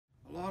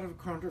lot of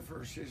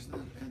controversies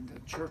in the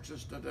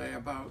churches today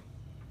about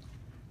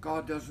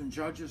God doesn't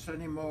judge us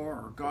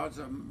anymore, or God's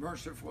a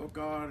merciful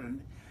God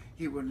and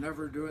he would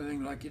never do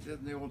anything like he did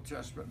in the Old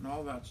Testament, and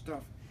all that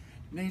stuff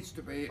needs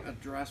to be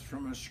addressed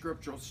from a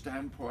scriptural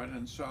standpoint.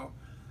 And so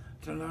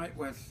tonight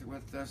with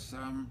this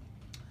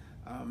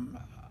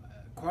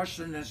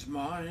question in his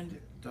mind,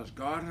 does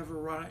God have a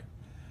right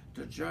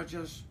to judge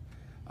us?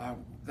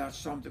 That's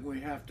something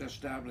we have to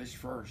establish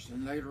first.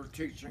 In later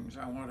teachings,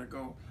 I want to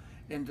go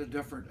into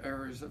different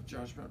areas of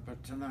judgment,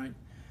 but tonight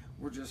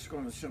we're just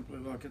going to simply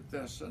look at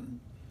this. And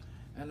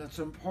it's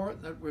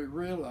important that we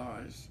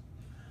realize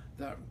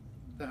that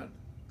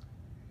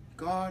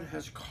God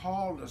has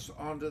called us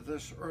onto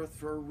this earth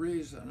for a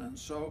reason. And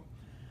so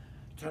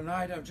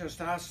tonight I've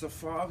just asked the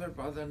Father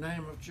by the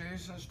name of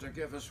Jesus to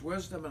give us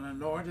wisdom and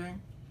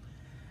anointing.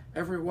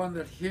 Everyone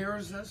that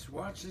hears this,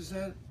 watches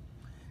it,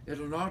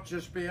 it'll not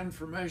just be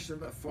information,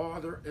 but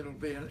Father, it'll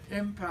be an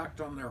impact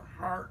on their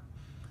heart.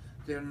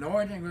 The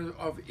anointing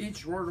of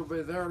each word will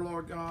be there,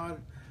 Lord God.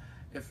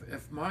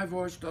 If my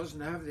voice doesn't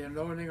have the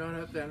anointing on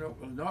it, then it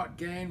will not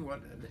gain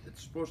what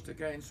it's supposed to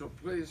gain. So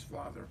please,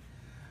 Father,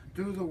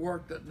 do the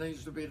work that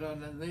needs to be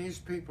done in these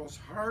people's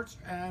hearts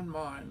and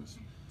minds.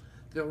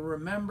 They'll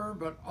remember,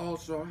 but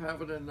also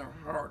have it in their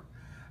heart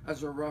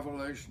as a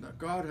revelation that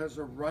God has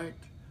a right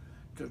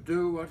to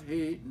do what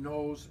he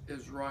knows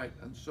is right.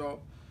 And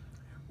so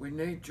we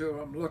need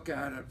to look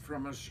at it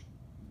from a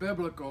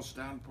biblical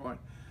standpoint.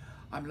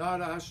 I'm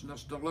not asking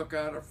us to look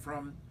at it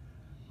from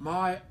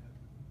my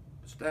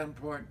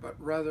standpoint, but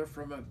rather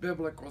from a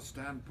biblical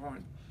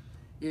standpoint,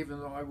 even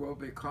though I will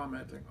be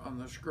commenting on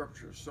the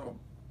scriptures.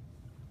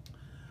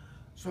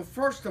 So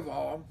first of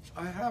all,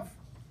 I have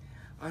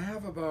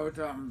about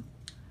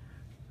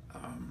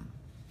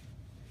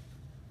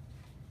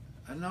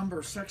a number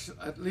of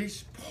at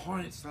least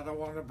points that I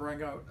want to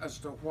bring out as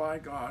to why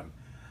God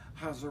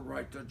has a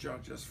right to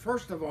judge us.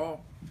 First of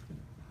all,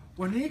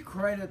 when he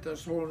created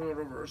this whole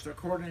universe,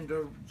 according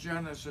to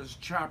Genesis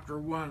chapter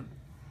 1,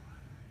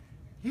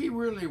 he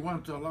really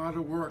went to a lot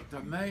of work to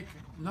make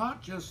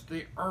not just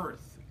the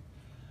earth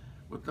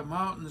with the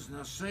mountains and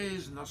the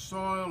seas and the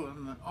soil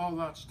and all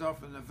that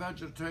stuff and the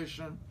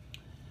vegetation,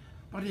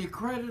 but he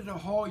created a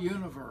whole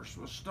universe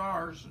with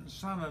stars and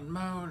sun and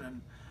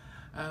moon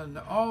and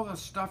all the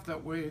stuff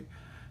that we,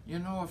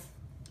 if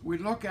we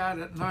look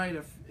at night,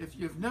 if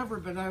you've never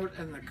been out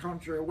in the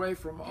country away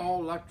from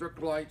all electric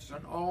lights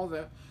and all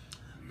the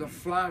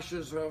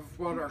flashes of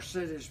what our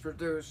cities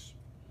produce,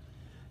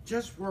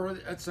 just where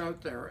it's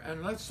out there,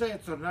 and let's say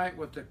it's a night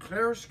with the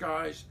clear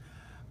skies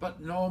but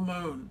no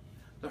moon,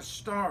 the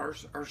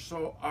stars are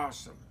so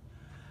awesome.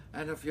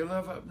 And if you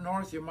live up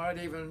north, you might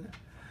even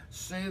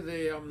see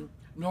the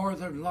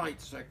northern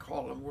lights, they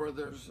call them, where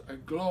there's a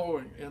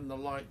glowing in the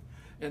light,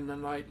 in the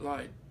night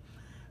light.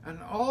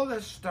 And all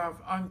this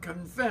stuff, I'm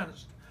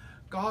convinced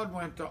God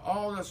went to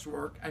all this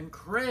work and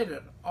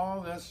created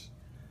all this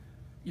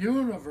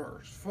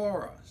universe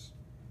for us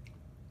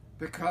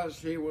because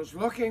he was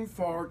looking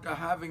forward to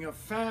having a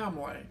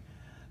family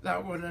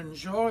that would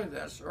enjoy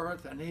this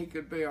earth, and he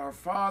could be our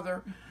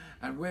father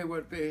and we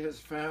would be his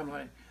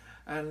family.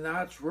 And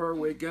that's where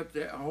we get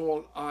the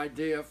whole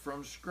idea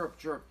from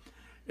scripture,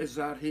 is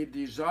that he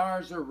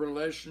desires a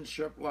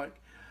relationship like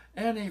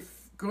any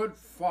good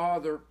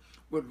father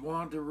would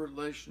want a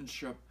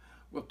relationship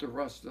with the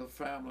rest of the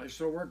family.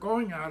 So we're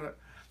going at it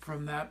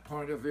from that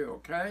point of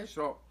view, okay?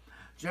 So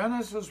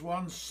Genesis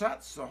 1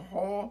 sets the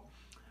whole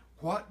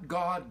what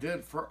God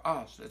did for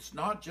us. It's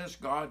not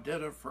just God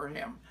did it for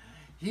him.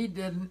 He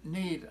didn't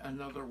need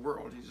another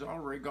world. He's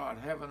already got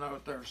heaven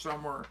out there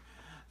somewhere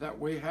that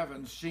we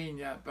haven't seen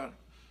yet, but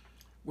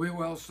we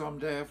will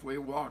someday if we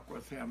walk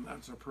with him.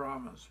 That's a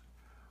promise.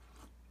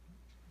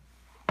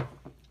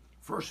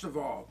 First of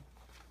all,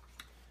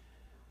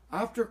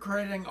 after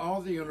creating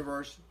all the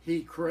universe,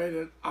 he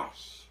created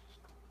us.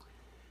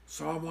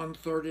 Psalm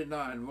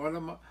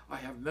 139. I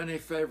have many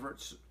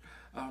favorites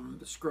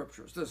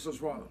scriptures. This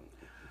is one of them.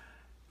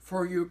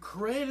 For you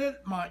created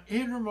my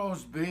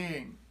innermost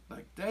being.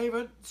 Like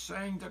David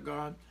saying to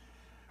God,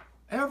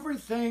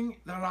 everything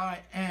that I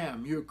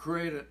am, you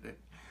created it.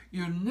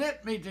 You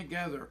knit me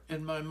together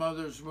in my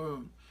mother's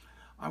womb.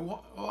 I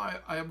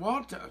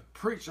want to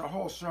preach a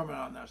whole sermon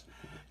on this.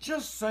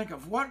 Just think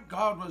of what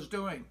God was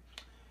doing.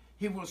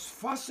 He was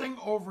fussing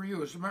over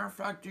you. As a matter of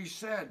fact, he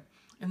said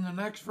in the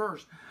next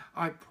verse,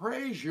 I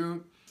praise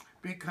you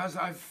because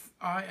I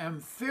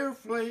am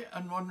fearfully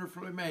and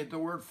wonderfully made. The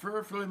word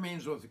fearfully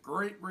means with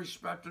great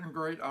respect and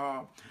great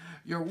awe.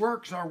 Your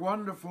works are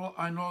wonderful.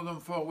 I know them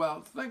full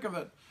well. Think of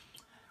it.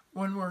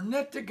 When we're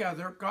knit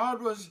together,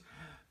 God was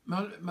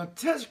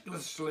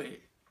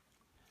meticulously,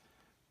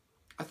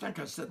 I think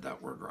I said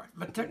that word right,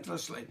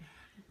 meticulously,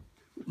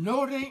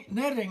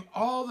 knitting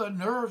all the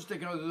nerves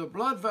together, the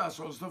blood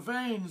vessels, the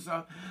veins,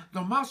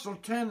 the muscle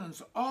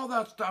tendons, all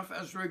that stuff.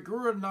 As we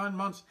grew in 9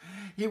 months,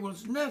 he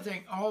was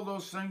knitting all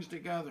those things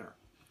together.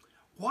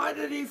 Why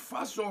did he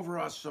fuss over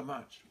us so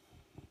much?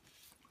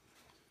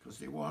 Because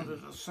he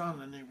wanted a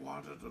son and he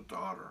wanted a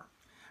daughter.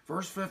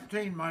 Verse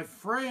 15, my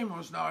frame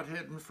was not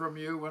hidden from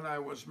you when I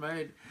was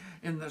made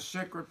in the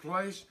secret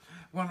place,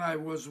 when I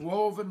was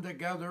woven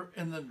together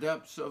in the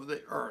depths of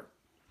the earth.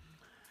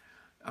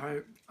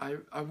 I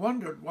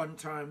wondered one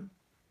time,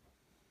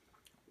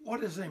 what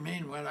does he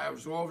mean when I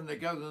was woven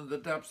together in the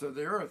depths of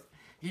the earth?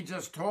 He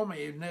just told me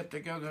he knit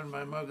together in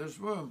my mother's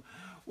womb.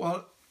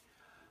 Well,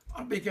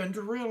 I began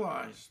to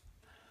realize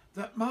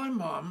that my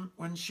mom,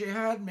 when she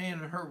had me in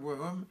her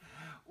womb,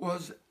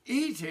 was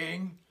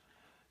eating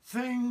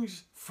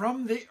things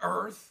from the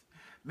earth.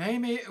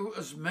 Maybe it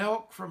was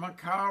milk from a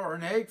cow or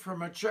an egg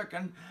from a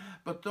chicken,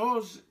 but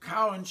those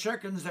cow and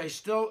chickens, they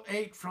still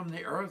ate from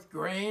the earth,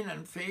 grain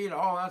and feed,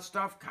 all that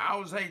stuff.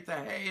 Cows ate the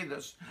hay,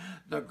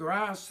 the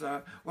grass,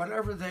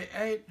 whatever they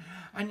ate.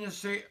 And you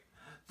see,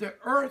 the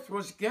earth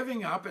was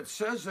giving up. It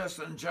says this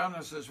in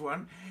Genesis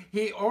 1.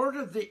 He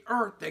ordered the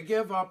earth to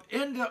give up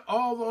into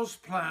all those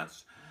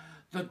plants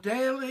the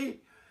daily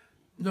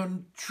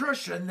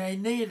nutrition they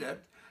needed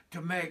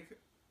to make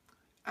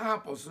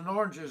apples and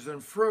oranges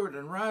and fruit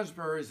and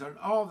raspberries and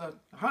all the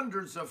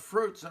hundreds of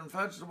fruits and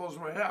vegetables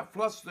we have,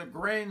 plus the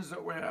grains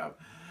that we have,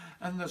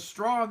 and the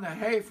straw and the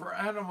hay for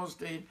animals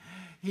to eat.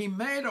 He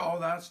made all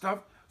that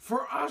stuff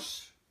for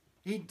us.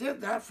 He did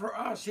that for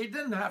us. He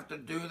didn't have to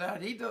do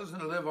that. He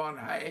doesn't live on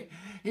hay.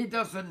 He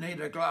doesn't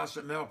need a glass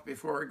of milk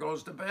before he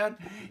goes to bed.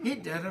 He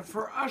did it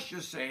for us, you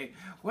see.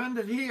 When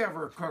did he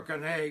ever cook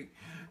an egg?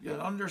 You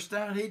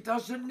understand? He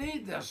doesn't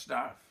need this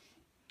stuff.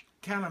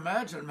 Can't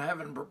imagine him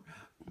having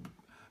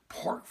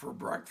pork for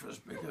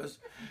breakfast because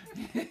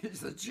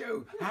he's a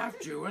Jew, half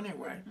Jew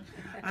anyway.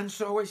 And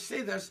so we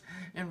see this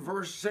in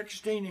verse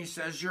 16. He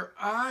says, your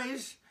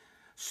eyes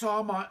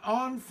saw my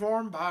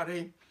unformed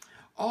body.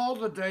 All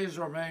the days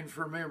remained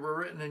for me were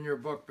written in your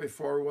book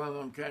before one of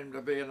them came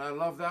to be. And I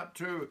love that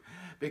too,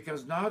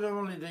 because not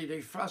only did he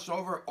fuss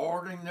over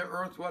ordering the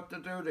earth what to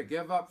do, to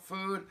give up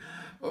food,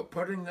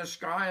 putting the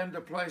sky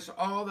into place,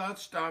 all that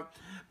stuff,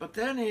 but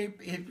then he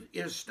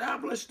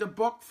established a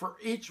book for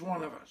each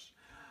one of us.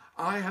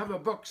 I have a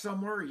book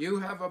somewhere, you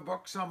have a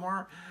book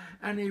somewhere,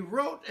 and he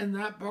wrote in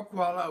that book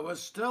while I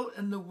was still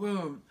in the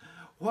womb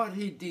what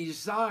he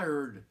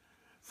desired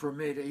for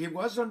me to. He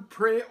wasn't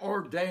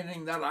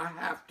preordaining that I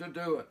have to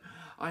do it.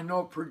 I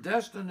know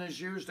predestined is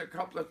used a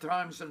couple of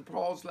times in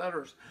Paul's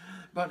letters,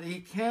 but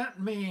it can't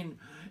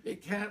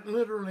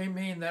literally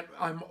mean that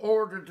I'm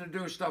ordered to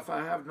do stuff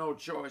I have no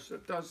choice.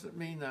 It doesn't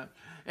mean that.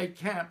 It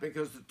can't,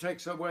 because it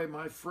takes away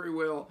my free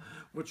will,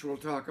 which we'll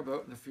talk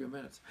about in a few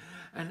minutes.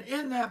 And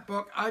in that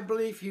book, I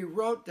believe he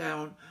wrote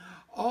down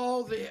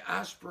all the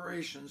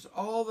aspirations,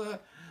 all the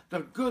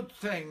good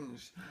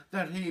things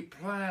that he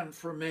planned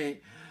for me.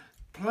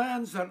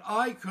 Plans that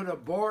I could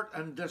abort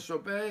and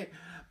disobey,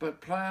 but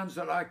plans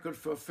that I could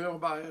fulfill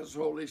by his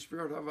Holy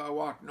Spirit if I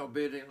walk in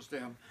obedience to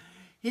him.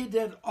 He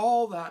did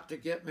all that to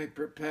get me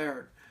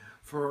prepared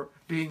for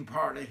being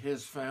part of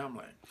his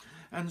family.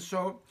 And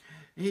so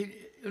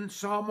in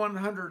Psalm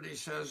 100, he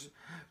says,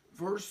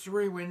 verse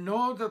 3, we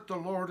know that the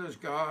Lord is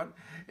God.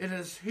 It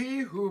is he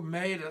who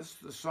made us,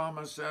 the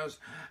psalmist says,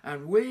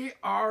 and we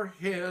are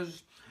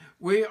his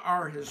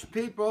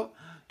people,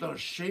 the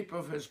sheep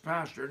of his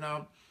pasture.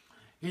 Now,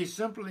 he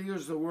simply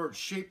used the word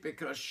sheep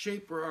because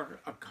sheep were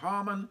a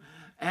common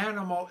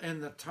animal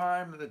in the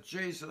time that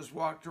Jesus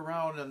walked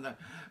around in the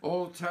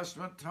Old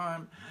Testament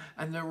time,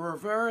 and they were a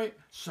very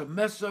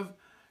submissive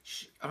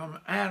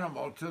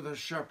animal to the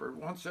shepherd.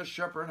 Once the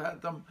shepherd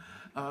had them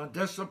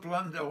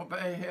disciplined to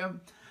obey him,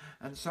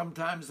 and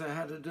sometimes they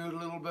had to do a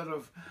little bit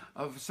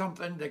of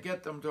something to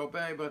get them to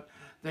obey, but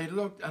they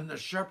looked, and the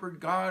shepherd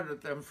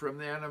guarded them from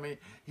the enemy.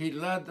 He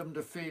led them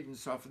to feed and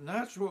stuff, and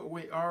that's what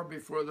we are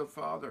before the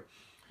Father.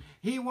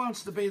 He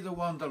wants to be the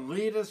one to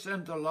lead us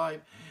into life.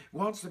 He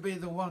wants to be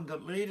the one to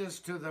lead us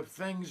to the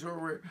things where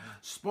we're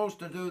supposed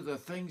to do, the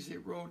things he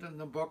wrote in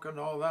the book and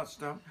all that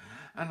stuff.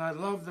 And I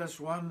love this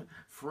one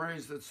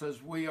phrase that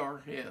says, we are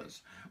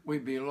his. We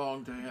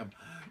belong to him.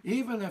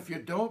 Even if you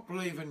don't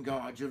believe in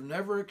God, you've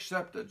never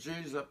accepted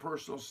Jesus as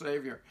personal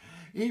Savior,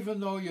 even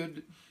though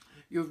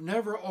you've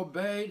never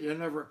obeyed, you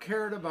never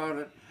cared about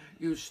it,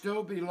 you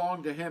still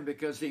belong to him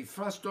because he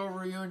fussed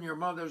over you in your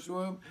mother's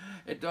womb.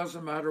 It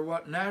doesn't matter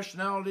what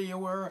nationality you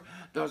were,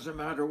 doesn't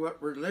matter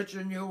what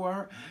religion you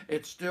were.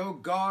 It's still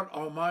God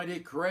Almighty,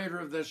 creator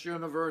of this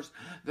universe,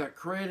 that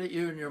created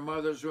you in your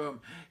mother's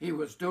womb. He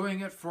was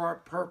doing it for a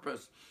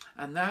purpose,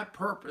 and that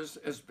purpose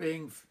is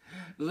being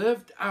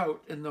lived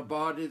out in the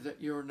body that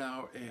you're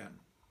now in.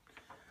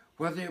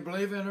 Whether you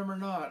believe in him or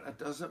not, it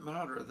doesn't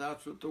matter.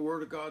 That's what the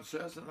Word of God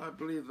says, and I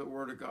believe the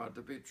Word of God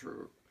to be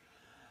true.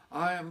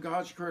 I am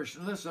God's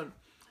creation. Listen,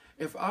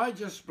 if I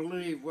just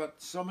believe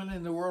what someone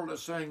in the world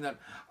is saying, that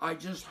I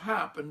just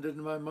happened in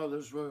my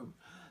mother's womb,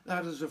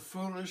 that is a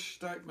foolish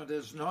statement. It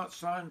is not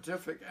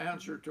scientific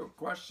answer to a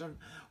question,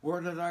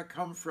 where did I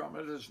come from?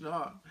 It is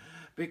not.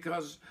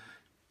 Because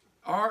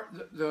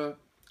the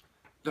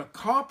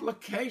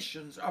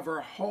complications of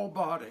our whole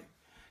body,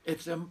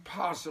 it's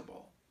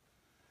impossible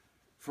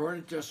for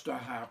it just to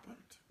happen.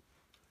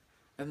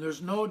 And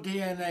there's no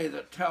DNA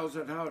that tells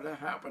it how to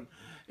happen.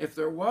 If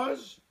there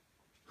was,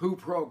 Who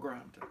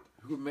programmed it?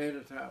 Who made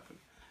it happen?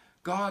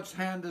 God's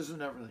hand is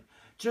in everything.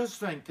 Just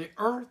think, the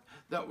earth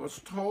that was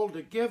told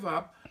to give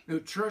up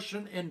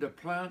nutrition into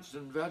plants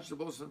and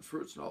vegetables and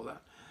fruits and all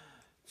that,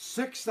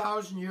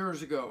 6,000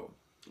 years ago,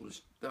 at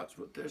least that's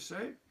what they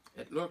say.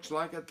 It looks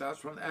like it.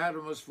 That's when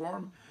Adam was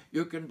formed.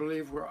 You can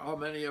believe how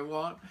many you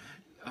want,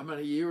 how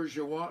many years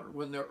you want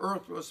when the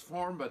earth was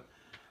formed. But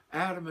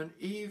Adam and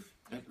Eve,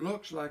 it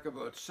looks like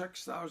about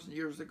 6,000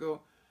 years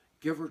ago,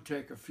 give or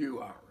take a few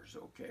hours.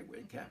 Okay,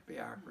 we can't be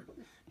accurate,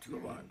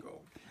 too long ago.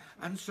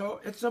 And so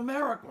it's a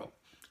miracle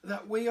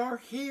that we are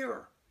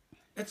here.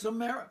 It's a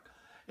miracle.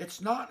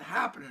 It's not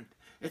happening.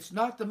 It's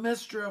not the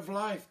mystery of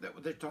life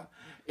that they talk.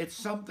 It's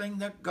something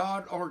that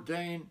God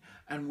ordained,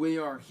 and we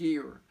are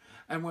here.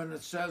 And when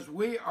it says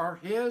we are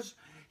his,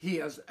 he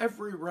has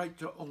every right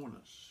to own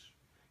us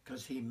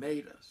because he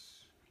made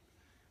us.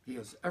 He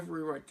has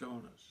every right to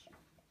own us.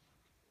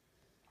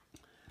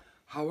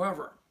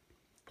 However,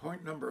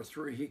 point number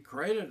 3, he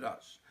created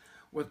us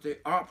with the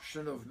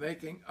option of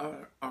making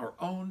our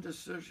own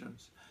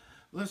decisions.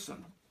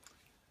 Listen,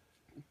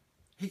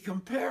 he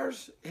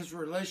compares his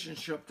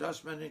relationship to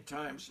us many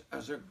times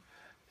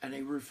and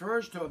he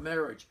refers to a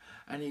marriage,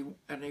 and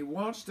he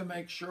wants to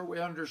make sure we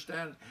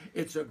understand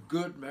it's a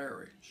good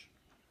marriage.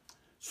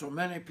 So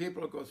many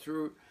people go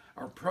through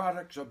our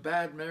products of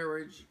bad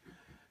marriage.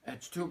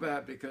 It's too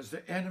bad because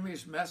the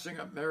enemy's messing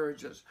up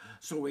marriages,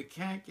 so we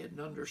can't get an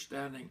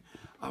understanding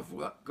of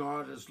what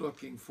God is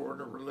looking for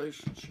in a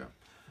relationship.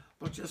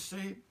 But you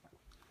see,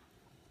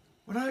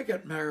 when I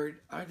got married,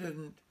 I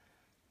didn't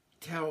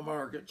tell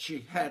Margaret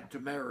she had to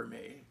marry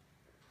me.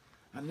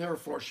 And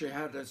therefore she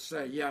had to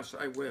say, yes,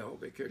 I will,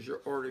 because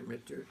you're ordering me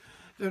to.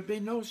 There'd be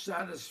no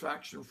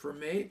satisfaction for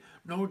me,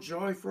 no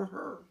joy for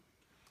her.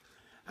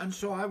 And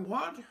so I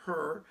want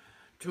her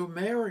to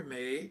marry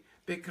me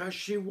because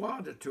she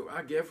wanted to.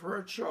 I give her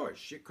a choice.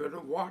 She could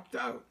have walked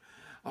out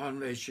on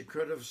me. She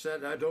could have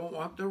said, I don't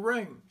want the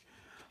ring.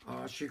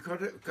 She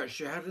could have, because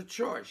she had a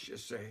choice, you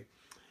see.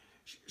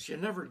 She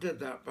never did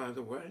that, by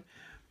the way.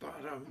 But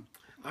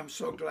I'm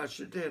so glad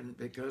she didn't,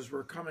 because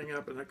we're coming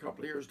up in a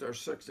couple of years to our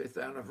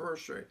 60th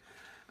anniversary,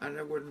 and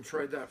I wouldn't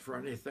trade that for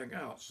anything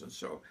else. And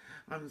so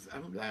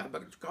I'm glad.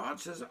 But God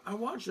says, I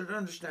want you to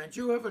understand,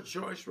 you have a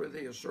choice whether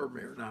you serve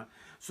me or not.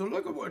 So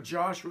look at what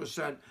Joshua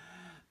said.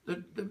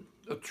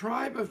 The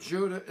tribe of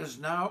Judah is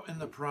now in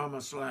the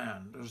promised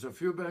land. There's a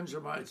few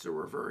Benjamites that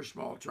were a very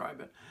small tribe,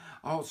 but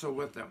also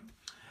with them.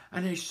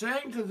 And he's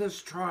saying to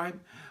this tribe,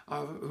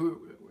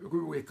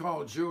 who we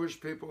call Jewish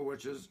people,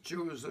 which is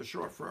Jew is a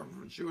short form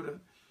for Judah,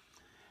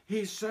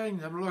 he's saying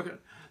to them, look,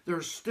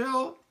 there's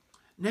still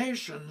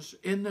nations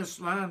in this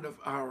land of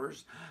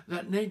ours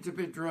that need to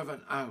be driven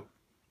out.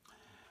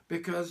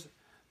 Because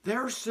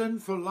their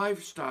sinful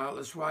lifestyle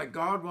is why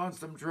God wants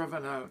them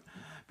driven out.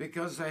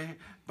 Because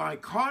by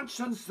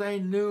conscience they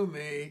knew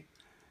me, it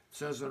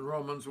says in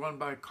Romans 1,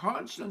 by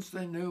conscience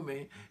they knew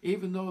me,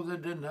 even though they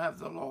didn't have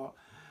the law.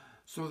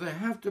 So they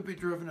have to be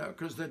driven out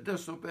because they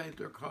disobeyed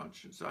their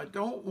conscience. I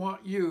don't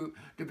want you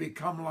to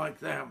become like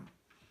them.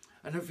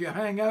 And if you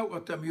hang out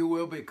with them, you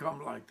will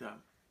become like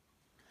them.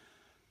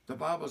 The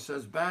Bible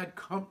says bad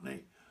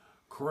company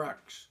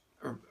corrects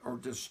or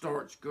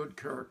distorts good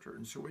character.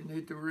 And so we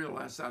need to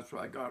realize that's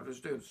why God is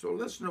doing. So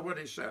listen to what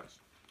he says.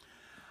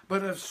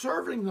 But if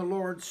serving the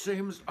Lord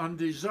seems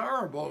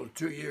undesirable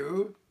to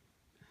you,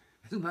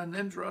 isn't that an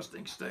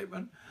interesting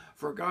statement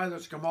for a guy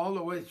that's come all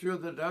the way through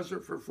the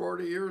desert for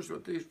 40 years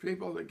with these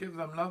people that give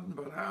them nothing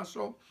but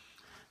hassle?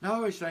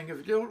 Now he's saying,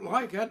 if you don't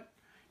like it,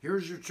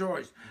 here's your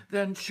choice.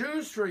 Then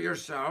choose for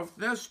yourself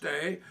this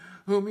day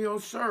whom you'll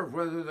serve,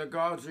 whether the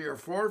gods of your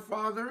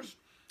forefathers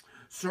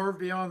served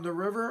beyond the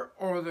river,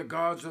 or the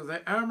gods of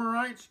the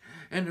Amorites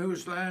in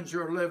whose lands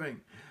you're living.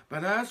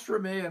 But as for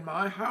me and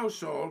my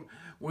household,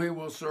 we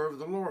will serve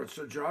the Lord.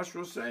 So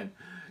Joshua's saying,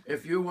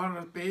 if you want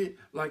to be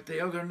like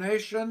the other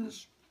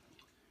nations,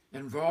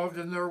 involved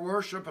in their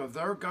worship of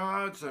their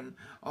gods and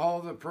all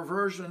the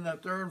perversion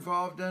that they're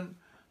involved in,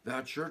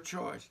 that's your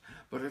choice.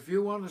 But if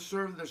you want to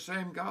serve the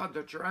same God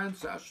that your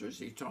ancestors,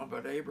 he's talking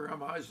about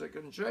Abraham, Isaac,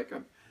 and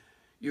Jacob,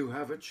 you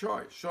have a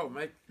choice. So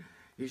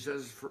he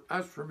says,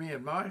 as for me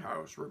and my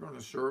house, we're going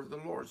to serve the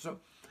Lord. So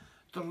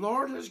the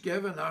Lord has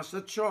given us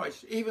a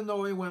choice. Even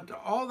though he went to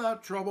all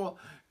that trouble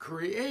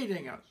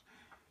creating us,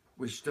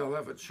 we still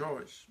have a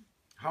choice.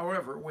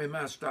 However, we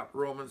messed up.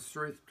 Romans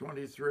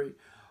 3:23.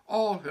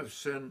 All have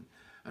sinned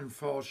and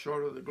fall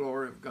short of the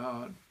glory of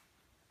God.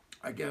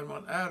 Again,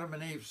 when Adam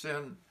and Eve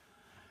sinned,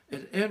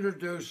 it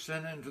introduced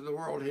sin into the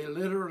world. He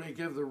literally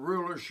gave the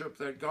rulership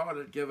that God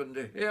had given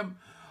to him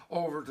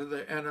over to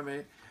the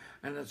enemy.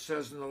 And it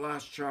says in the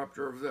last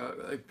chapter of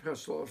the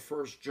epistle of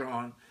 1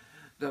 John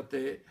that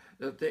the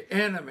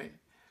enemy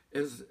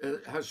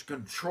has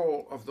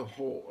control of the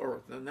whole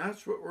earth. And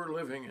that's what we're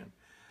living in,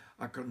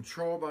 a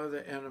control by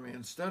the enemy.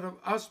 Instead of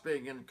us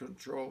being in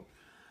control,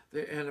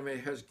 the enemy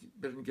has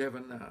been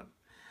given that.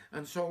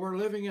 And so we're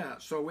living in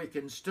it. So we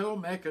can still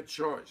make a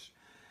choice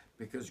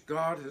because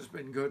God has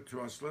been good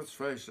to us. Let's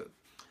face it.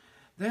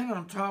 Then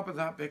on top of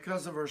that,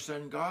 because of our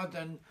sin, God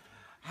then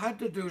had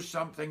to do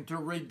something to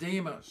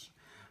redeem us.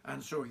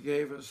 And so he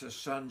gave us his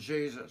son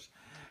Jesus.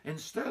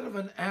 Instead of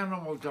an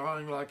animal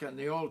dying like in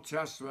the Old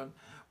Testament,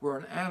 where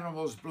an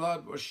animal's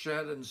blood was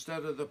shed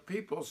instead of the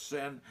people's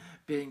sin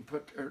being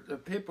put, or the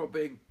people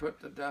being put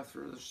to death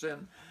for the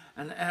sin,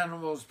 and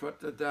animals put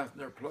to death in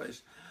their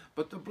place.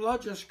 But the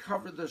blood just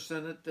covered the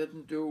sin, it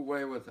didn't do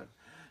away with it.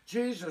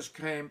 Jesus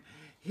came,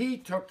 he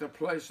took the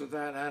place of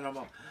that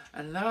animal,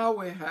 and now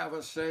we have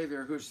a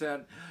Savior who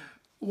said,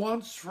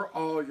 once for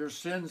all, your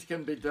sins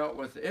can be dealt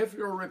with. If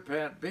you'll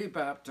repent, be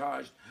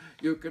baptized,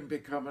 you can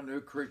become a new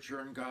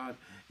creature in God.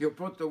 You'll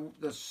put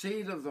the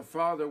seed of the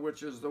Father,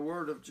 which is the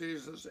word of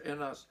Jesus,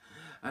 in us,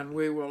 and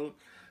we will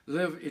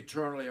live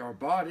eternally. Our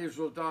bodies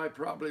will die,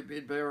 probably be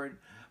buried,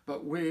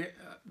 but we,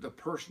 the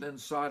person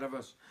inside of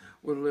us,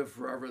 will live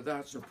forever.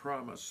 That's a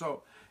promise.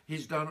 So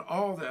he's done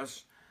all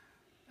this,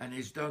 and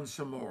he's done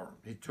some more.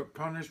 He took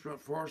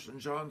punishment for us in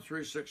John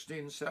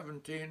 3:16,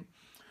 17.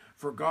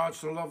 For God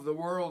so loved the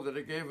world that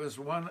he gave his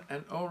one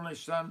and only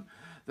Son,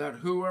 that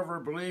whoever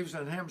believes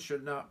in him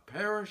should not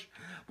perish,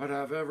 but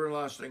have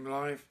everlasting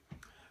life.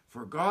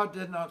 For God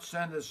did not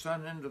send his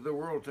Son into the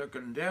world to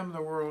condemn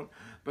the world,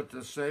 but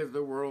to save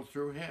the world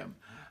through him.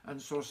 And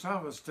so some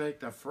of us take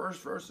the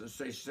first verse and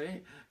say,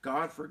 see,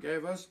 God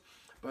forgave us.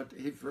 But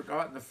he'd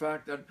forgotten the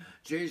fact that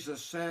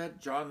Jesus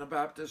said, John the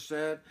Baptist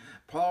said,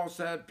 Paul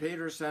said,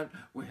 Peter said,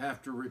 we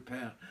have to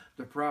repent.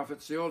 The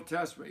prophets, the Old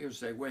Testament, you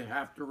say, we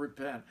have to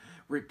repent.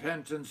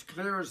 Repentance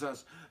clears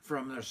us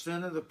from the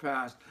sin of the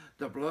past.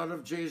 The blood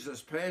of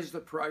Jesus pays the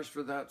price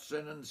for that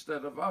sin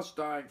instead of us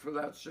dying for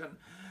that sin.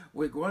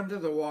 We go into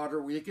the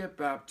water, we get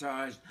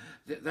baptized.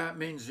 That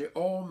means the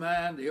old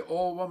man, the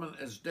old woman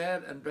is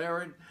dead and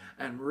buried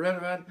and rid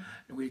of it.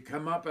 And we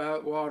come up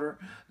out of water.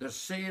 The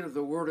seed of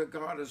the Word of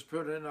God is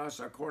put in us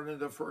according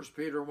to 1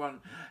 Peter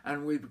 1,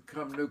 and we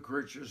become new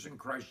creatures in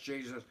Christ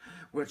Jesus,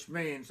 which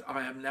means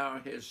I am now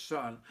his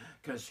son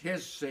because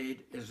his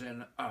seed is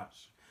in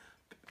us.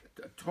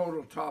 A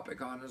total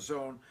topic on its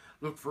own.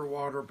 Look for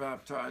water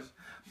baptism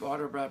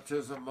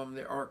on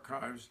the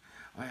archives.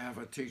 I have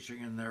a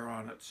teaching in there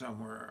on it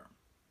somewhere.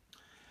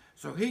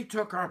 So he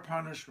took our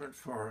punishment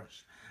for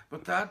us.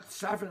 But that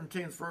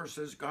 17th verse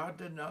says, God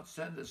did not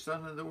send his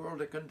Son in the world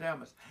to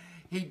condemn us.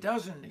 He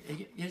doesn't.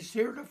 He's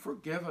here to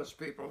forgive us,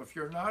 people. If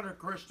you're not a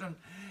Christian,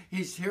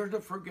 he's here to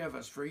forgive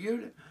us. For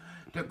you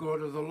to go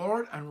to the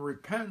Lord and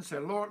repent and say,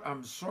 Lord,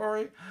 I'm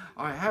sorry.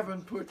 I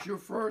haven't put you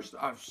first.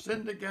 I've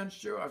sinned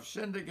against you. I've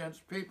sinned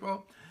against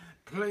people.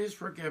 Please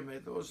forgive me.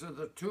 Those are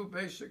the two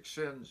basic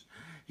sins.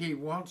 He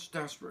wants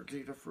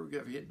desperately to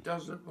forgive. He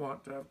doesn't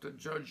want to have to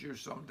judge you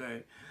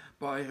someday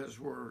by his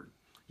word.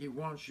 He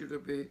wants you to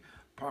be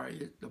part.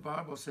 The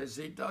Bible says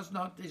he does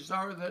not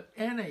desire that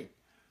any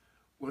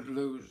would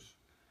lose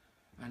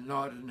and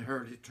not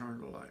inherit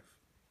eternal life.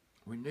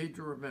 We need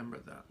to remember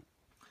that.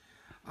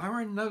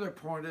 Our another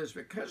point is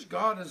because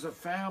God is a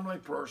family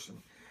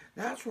person,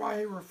 that's why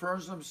he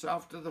refers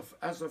himself to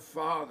as a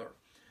father.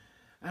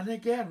 And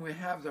again, we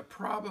have the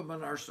problem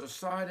in our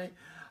society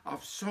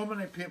of so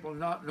many people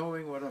not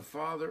knowing what a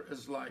father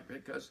is like,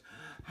 because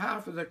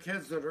half of the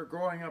kids that are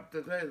growing up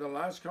today, the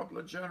last couple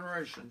of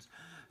generations,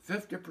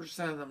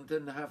 50% of them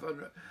didn't have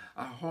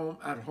a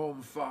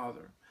home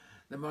father.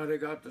 They might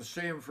have got to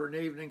see him for an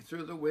evening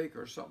through the week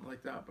or something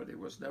like that, but he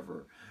was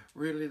never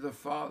really the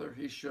father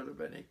he should have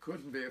been. He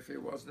couldn't be if he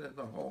wasn't in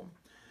the home.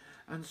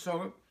 And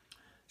so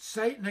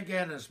Satan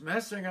again is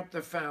messing up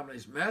the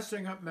families,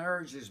 messing up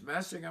marriages,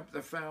 messing up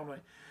the family,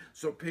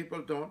 so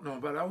people don't know.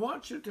 But I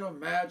want you to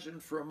imagine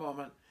for a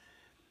moment,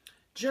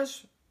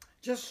 just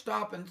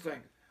stop and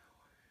think.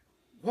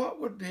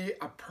 What would be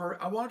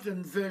I want to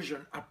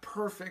envision a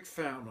perfect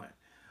family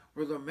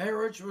where the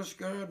marriage was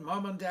good,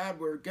 mom and dad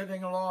were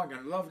getting along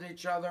and loved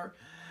each other,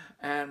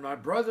 and my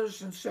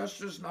brothers and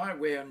sisters and I,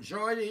 we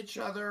enjoyed each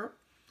other.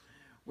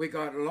 We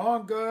got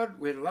along good.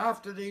 We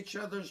laughed at each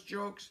other's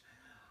jokes.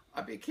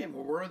 I became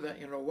aware that,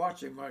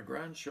 watching my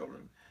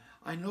grandchildren,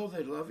 I know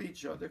they love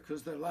each other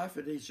because they laugh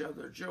at each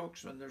other's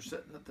jokes when they're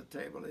sitting at the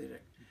table eating.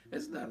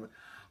 Isn't that?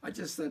 I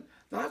just said,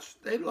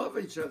 they love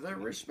each other, they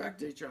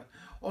respect each other.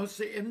 Oh,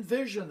 see,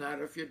 envision that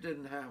if you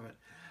didn't have it.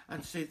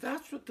 And see,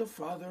 that's what the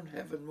Father in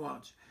heaven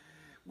wants.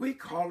 We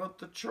call it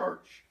the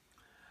church.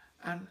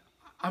 And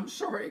I'm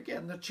sorry,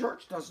 again, the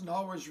church doesn't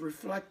always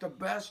reflect the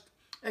best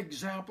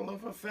example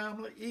of a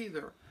family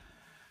either.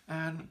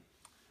 And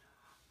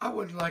I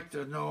would like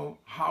to know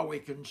how we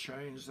can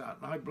change that.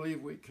 And I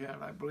believe we can.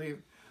 I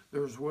believe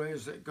there's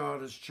ways that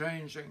God is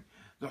changing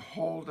the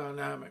whole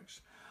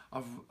dynamics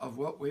of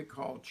what we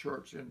call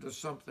church into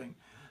something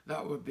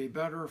that would be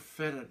better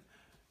fitted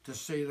to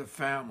see the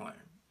family.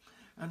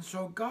 And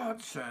so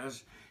God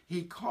says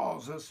he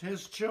calls us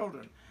his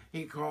children.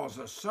 He calls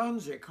us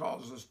sons, he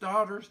calls us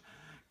daughters,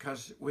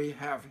 because we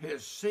have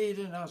his seed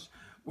in us.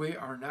 We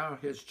are now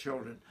his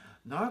children.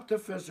 Not the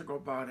physical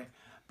body,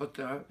 but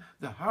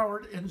the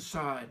heart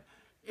inside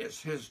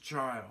is his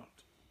child.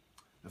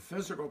 The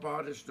physical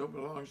body still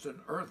belongs to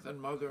an earthen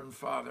mother and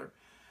father,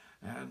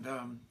 and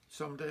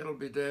someday it'll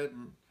be dead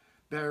and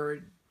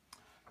buried,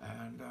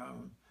 and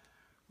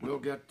we'll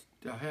get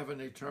to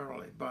heaven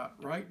eternally. But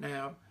right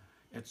now,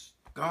 it's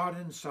God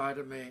inside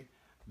of me,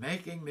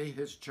 making me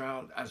his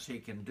child as he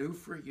can do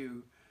for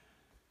you.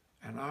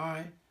 And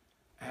I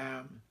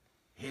am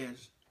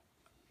his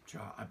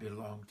child. I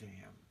belong to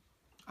him.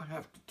 I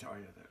have to tell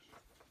you this.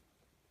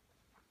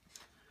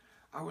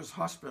 I was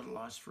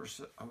hospitalized for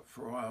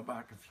a while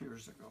back, a few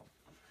years ago.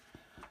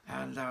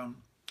 And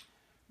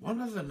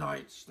one of the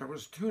nights, there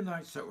was 2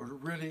 nights that were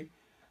really,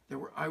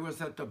 I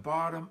was at the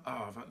bottom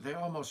of, they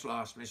almost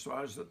lost me, so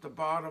I was at the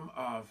bottom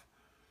of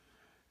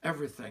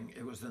everything.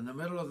 It was in the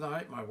middle of the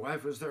night. My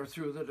wife was there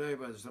through the day,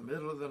 but it was the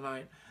middle of the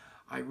night.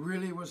 I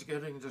really was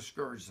getting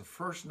discouraged. The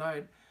first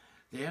night,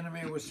 the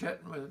enemy was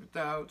hitting me with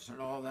doubts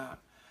and all that.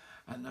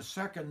 And the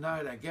second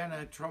night, again, I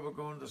had trouble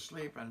going to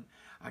sleep. And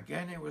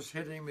again, he was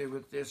hitting me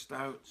with these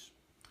doubts.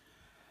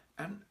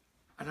 And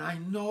I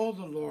know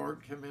the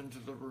Lord came into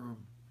the room.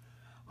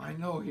 I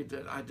know he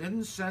did. I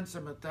didn't sense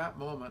him at that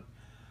moment.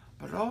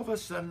 But all of a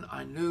sudden,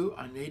 I knew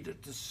I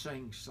needed to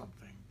sing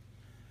something.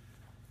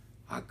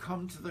 I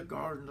come to the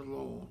garden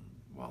alone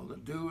while the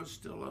dew is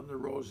still on the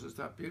roses,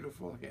 that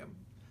beautiful hymn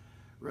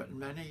written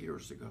many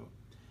years ago.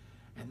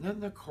 And then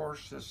the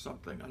chorus says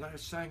something, and I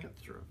sang it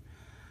through,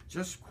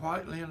 just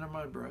quietly under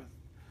my breath,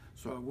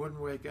 so I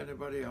wouldn't wake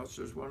anybody else.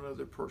 There's one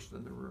other person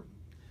in the room.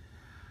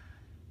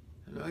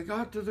 And I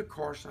got to the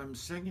chorus. I'm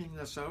singing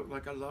this out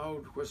like a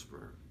loud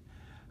whisper.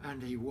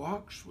 And he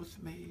walks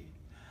with me,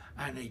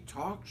 and he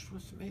talks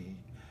with me,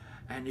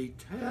 and he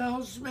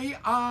tells me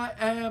I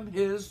am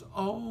his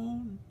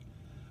own.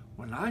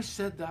 When I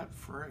said that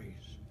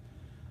phrase,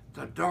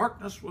 the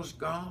darkness was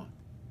gone.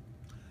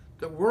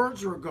 The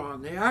words were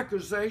gone. The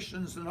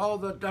accusations and all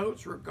the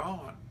doubts were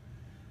gone.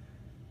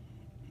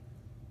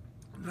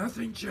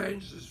 Nothing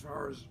changed as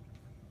far as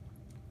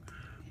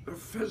the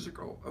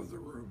physical of the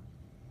room.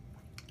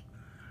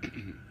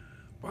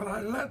 But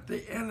I let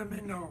the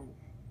enemy know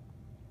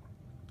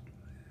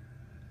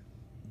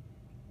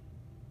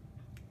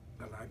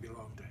that I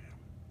belong to him.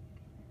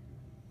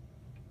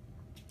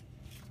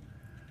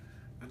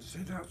 And see,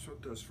 that's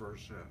what this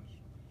verse says.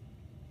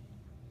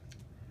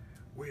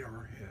 We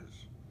are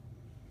his.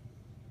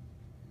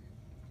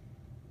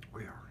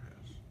 We are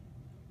his.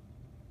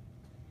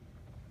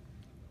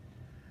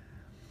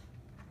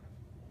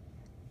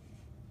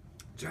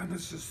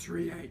 Genesis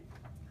 3:8.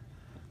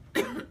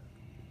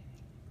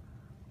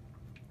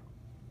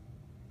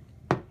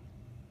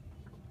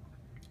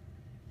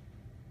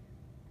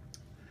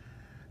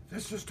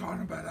 This is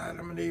talking about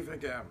Adam and Eve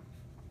again.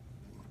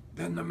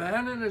 Then the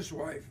man and his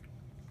wife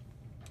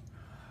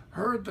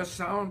heard the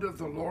sound of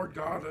the Lord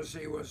God as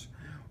he was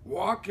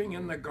walking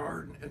in the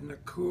garden in the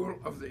cool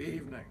of the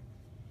evening.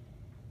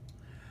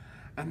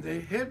 And they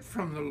hid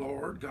from the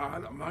Lord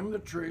God among the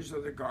trees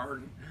of the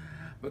garden.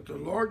 But the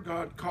Lord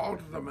God called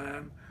to the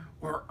man,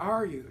 "Where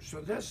are you?"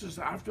 So this is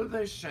after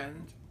they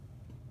sinned.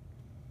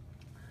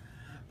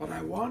 But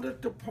I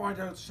wanted to point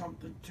out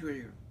something to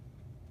you.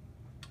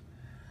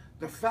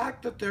 The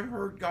fact that they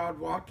heard God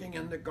walking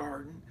in the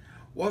garden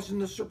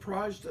wasn't a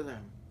surprise to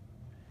them.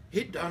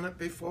 He'd done it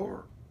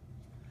before.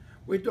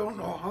 We don't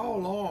know how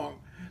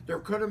long. There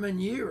could have been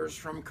years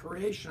from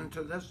creation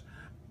to this,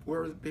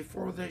 where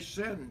before they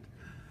sinned.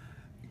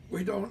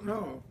 We don't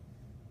know.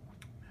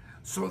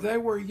 So they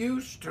were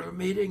used to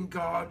meeting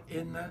God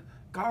in the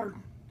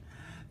garden.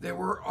 They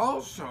were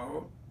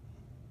also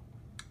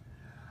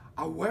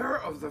aware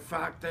of the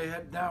fact they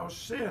had now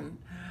sinned,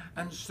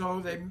 and so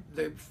they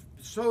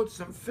sewed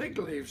some fig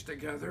leaves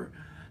together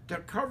to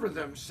cover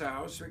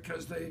themselves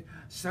because they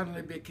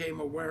suddenly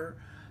became aware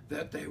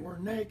that they were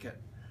naked.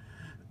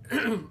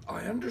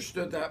 I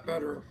understood that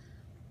better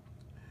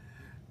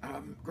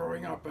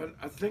growing up.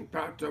 I think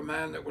back to a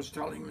man that was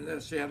telling me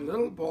this. He had a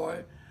little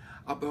boy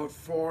about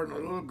 4 and a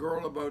little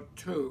girl about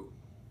 2.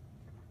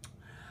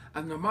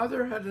 And the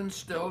mother had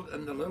instilled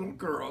in the little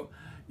girl,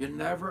 you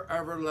never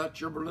ever let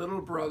your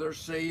little brother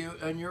see you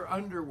in your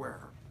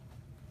underwear.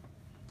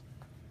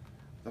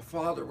 The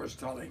father was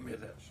telling me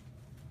this.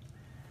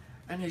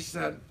 And he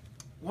said,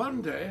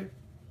 one day,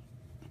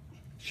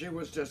 she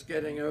was just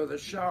getting out of the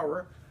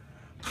shower,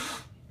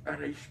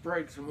 and he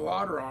sprayed some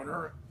water on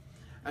her,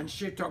 and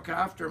she took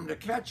after him to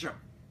catch him,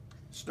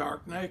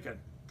 stark naked.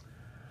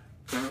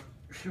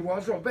 She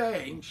was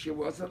obeying. She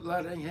wasn't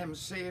letting him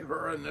see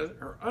her in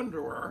her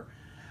underwear.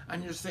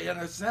 And you see, in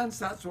a sense,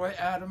 that's the way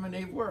Adam and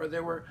Eve were. They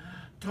were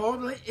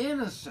totally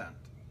innocent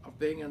of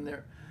being in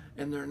their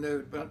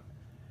nude. But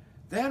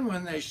then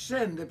when they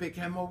sinned, they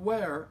became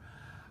aware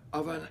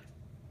of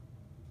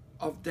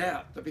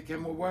death. They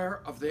became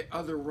aware of the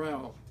other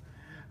realm.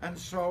 And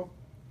so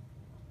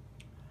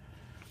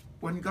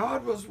when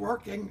God was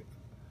working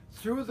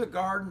through the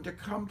garden to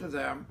come to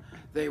them,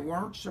 they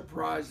weren't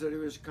surprised that he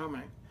was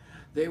coming.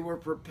 They were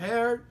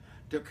prepared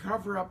to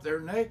cover up their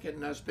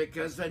nakedness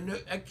because they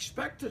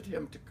expected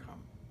him to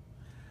come.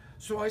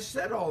 So I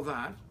said all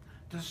that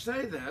to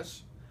say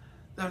this,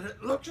 that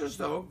it looks as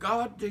though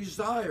God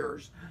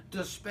desires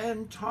to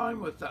spend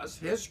time with us,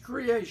 his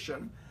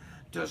creation,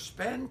 to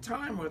spend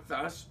time with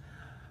us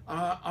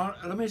on,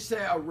 let me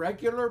say, a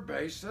regular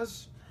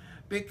basis,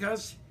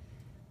 because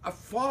a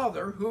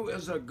father who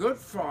is a good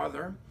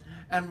father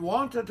and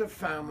wanted a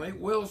family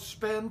will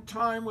spend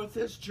time with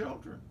his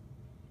children.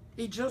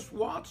 He just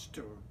wants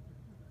to.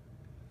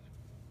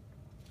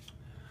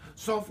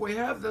 So if we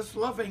have this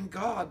loving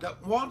God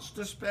that wants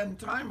to spend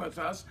time with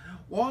us,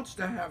 wants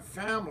to have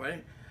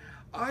family,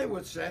 I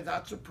would say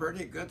that's a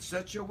pretty good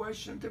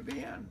situation to be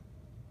in.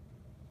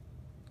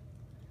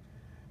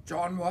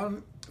 1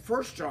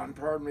 John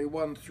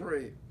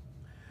 1:3.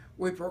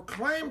 We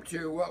proclaim to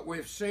you what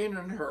we've seen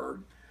and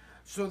heard,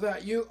 so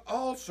that you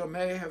also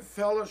may have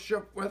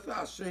fellowship with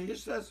us. See, he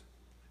says,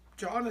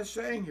 John is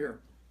saying here,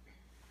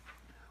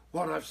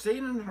 what I've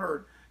seen and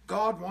heard,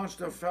 God wants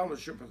to have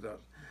fellowship with us.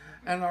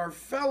 And our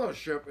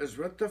fellowship is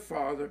with the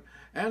Father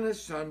and his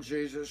Son,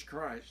 Jesus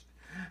Christ.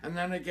 And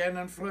then again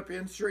in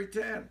Philippians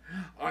 3:10,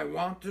 I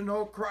want to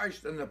know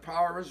Christ and the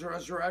power of his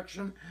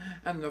resurrection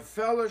and the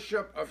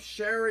fellowship of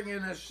sharing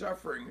in his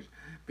sufferings,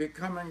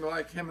 becoming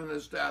like him in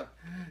his death.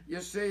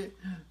 You see,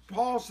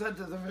 Paul said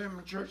to the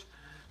Philippian church,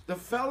 the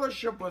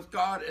fellowship with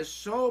God is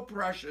so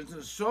precious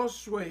and so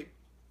sweet.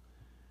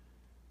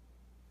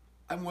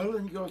 I'm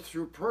willing to go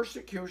through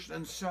persecution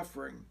and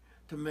suffering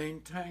to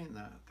maintain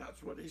that.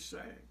 That's what he's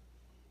saying.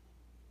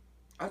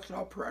 That's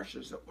how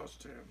precious it was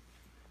to him.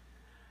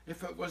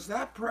 If it was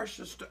that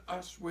precious to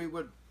us, we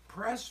would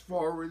press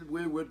forward,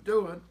 we would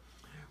do it.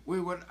 We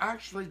would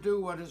actually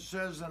do what it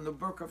says in the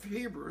book of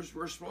Hebrews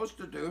we're supposed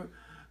to do.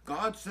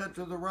 God said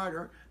to the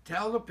writer,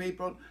 tell the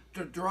people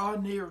to draw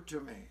near to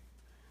me.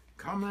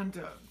 Come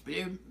into,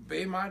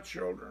 be my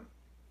children.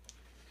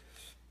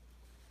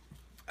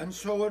 And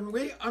so when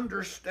we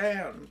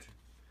understand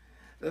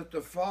that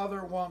the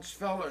Father wants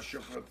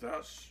fellowship with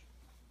us,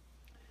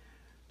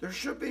 there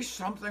should be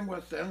something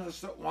within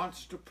us that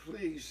wants to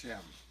please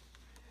him.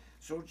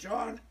 So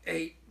John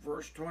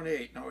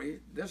 8:28. Now,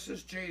 this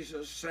is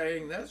Jesus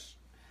saying this.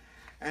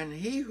 And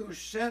he who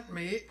sent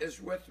me is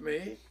with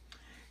me.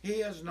 He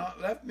has not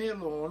left me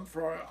alone,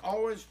 for I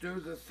always do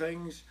the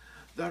things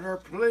that are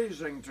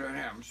pleasing to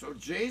him. So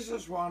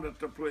Jesus wanted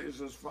to please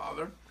his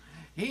Father.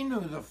 He knew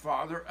the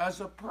Father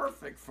as a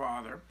perfect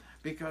Father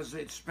because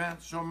they'd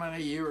spent so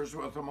many years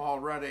with him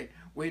already.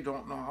 We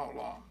don't know how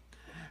long.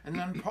 And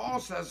then Paul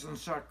says in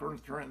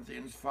 2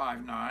 Corinthians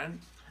 5:9,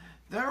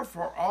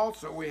 therefore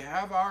also we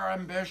have our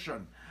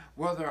ambition,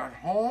 whether at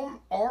home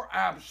or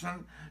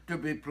absent, to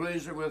be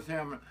pleasing with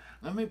him.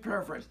 Let me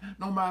paraphrase.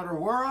 No matter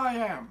where I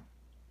am,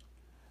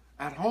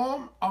 at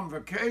home, on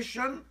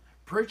vacation,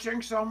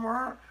 preaching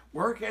somewhere,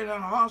 working in a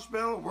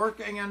hospital,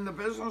 working in the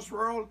business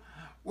world,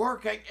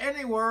 working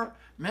anywhere,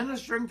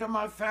 ministering to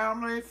my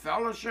family,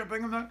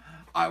 fellowshipping with them,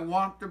 I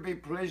want to be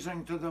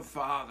pleasing to the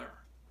Father.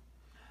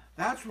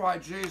 That's why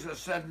Jesus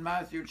said in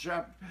Matthew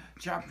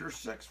chapter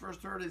 6, verse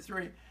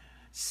 33,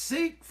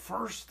 seek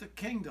first the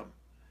kingdom.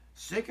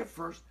 Seek it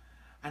first.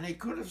 And he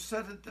could have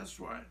said it this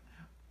way.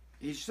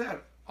 He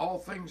said, all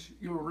things,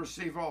 you will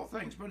receive all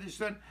things. But he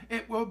said,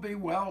 it will be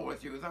well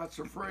with you. That's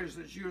a phrase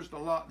that's used a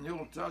lot in the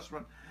Old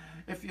Testament.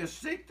 If you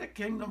seek the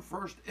kingdom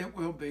first, it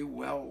will be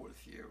well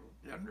with you.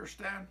 You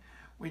understand?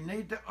 We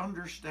need to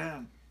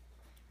understand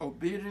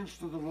obedience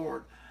to the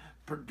Lord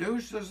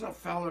produces a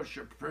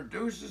fellowship,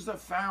 produces a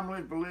family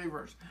of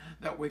believers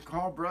that we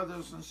call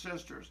brothers and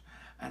sisters.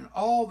 And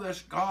all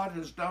this God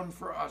has done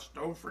for us.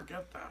 Don't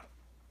forget that.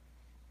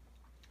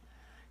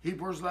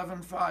 Hebrews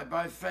 11:5,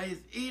 by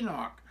faith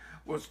Enoch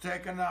was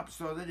taken up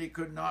so that he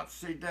could not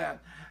see death,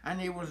 and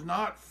he was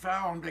not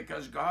found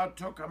because God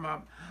took him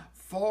up,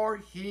 for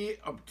he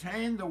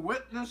obtained the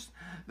witness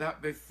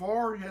that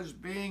before his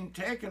being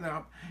taken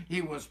up,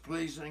 he was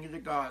pleasing to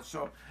God.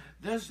 So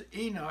this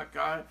Enoch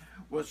guy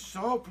was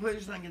so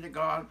pleasing to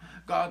God,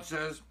 God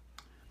says,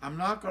 I'm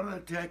not going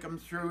to take him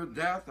through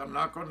death. I'm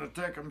not going to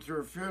take him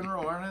through a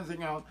funeral or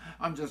anything else.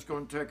 I'm just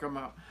going to take him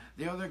up.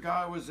 The other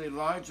guy was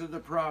Elijah the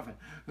prophet,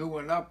 who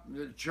went up,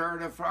 the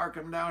chariot of fire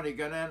came down, he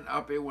got in,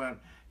 up he went.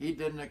 He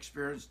didn't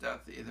experience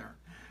death either.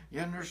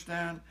 You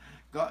understand?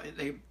 God,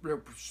 they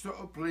were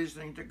so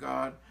pleasing to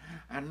God.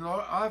 And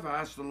Lord, I've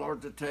asked the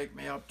Lord to take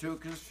me up too,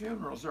 because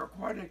funerals are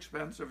quite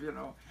expensive, you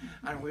know.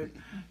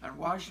 And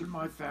why should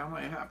my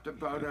family have to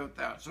bout out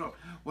that? So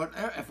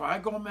if I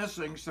go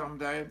missing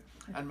someday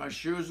and my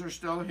shoes are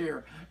still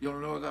here,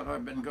 you'll know that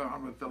I've been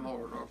gone with the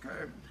Lord,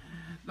 okay?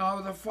 Now,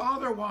 the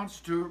Father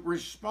wants to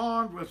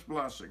respond with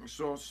blessings.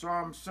 So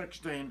Psalm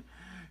 16,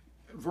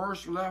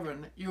 verse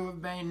 11, you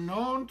have made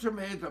known to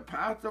me the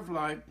path of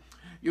life.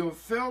 You have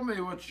filled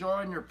me with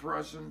joy in your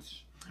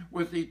presence,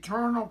 with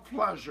eternal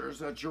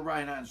pleasures at your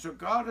right hand. So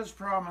God has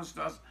promised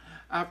us,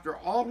 after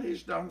all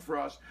he's done for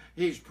us,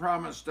 he's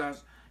promised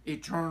us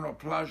eternal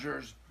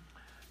pleasures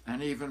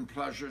and even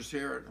pleasures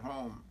here at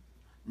home,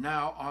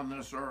 now on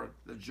this earth,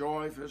 the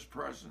joy of his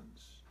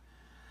presence.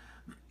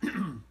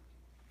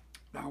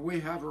 Now we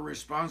have a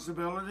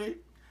responsibility,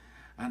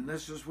 and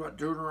this is what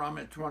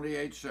Deuteronomy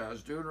 28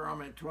 says.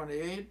 Deuteronomy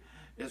 28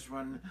 is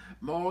when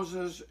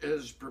Moses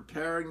is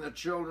preparing the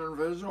children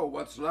of Israel,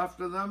 what's left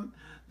of them.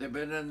 They've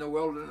been in the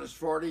wilderness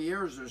 40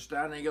 years. They're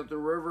standing at the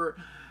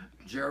river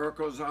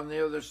Jericho's on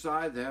the other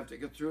side. They have to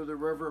get through the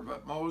river,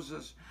 but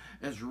Moses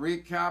is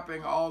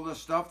recapping all the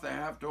stuff they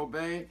have to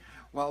obey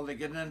while they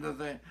get into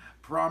the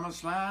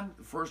promised land.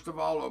 First of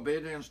all,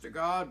 obedience to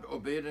God,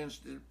 obedience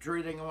to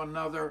treating one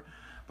another,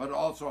 but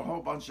also a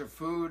whole bunch of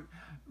food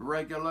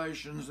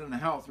regulations and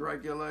health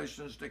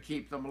regulations to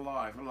keep them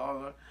alive. A lot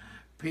of the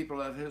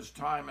people at his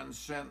time and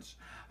since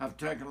have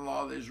taken a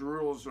lot of these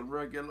rules and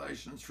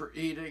regulations for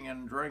eating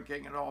and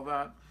drinking and all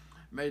that,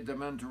 made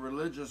them into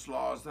religious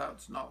laws.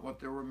 That's not what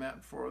they were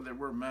meant for. They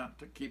were meant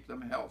to keep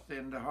them healthy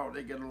and to how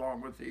they get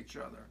along with each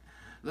other.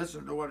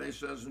 Listen to what he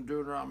says in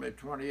Deuteronomy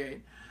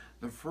 28,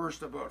 the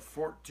first about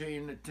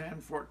 14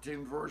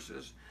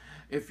 verses.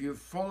 If you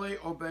fully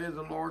obey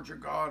the Lord your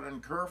God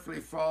and carefully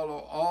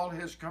follow all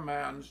his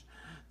commands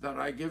that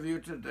I give you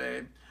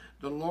today,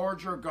 the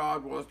Lord your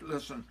God will,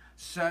 listen,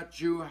 set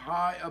you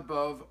high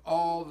above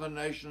all the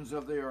nations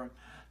of the earth.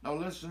 Now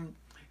listen,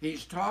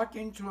 he's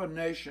talking to a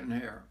nation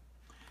here.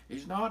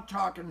 He's not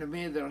talking to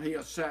me that he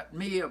has set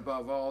me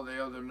above all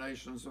the other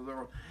nations of the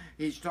world.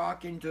 He's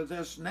talking to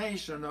this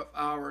nation of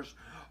ours,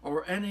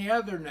 or any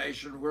other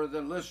nation where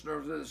the listener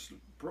of this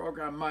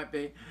program might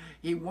be.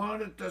 He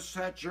wanted to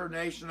set your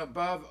nation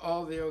above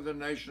all the other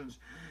nations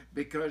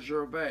because you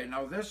obey.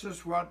 Now this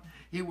is what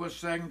he was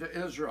saying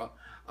to Israel.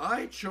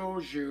 I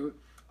chose you.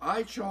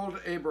 I told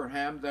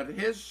Abraham that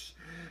his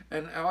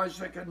and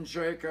Isaac and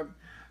Jacob,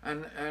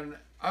 and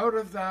out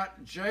of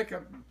that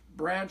Jacob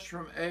branched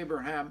from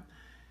Abraham.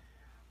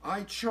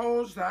 I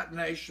chose that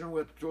nation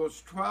with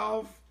those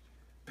 12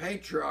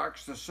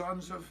 patriarchs, the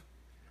sons of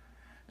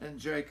and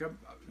Jacob,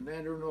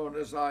 men who are known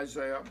as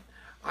Isaiah.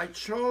 I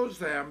chose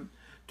them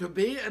to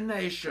be a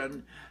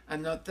nation,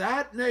 and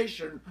that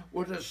nation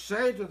would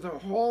say to the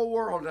whole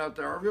world out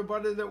there,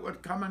 everybody that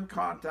would come in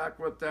contact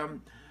with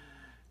them,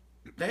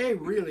 they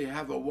really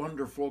have a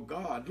wonderful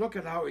God. Look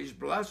at how he's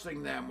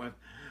blessing them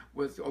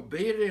with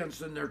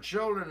obedience and their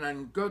children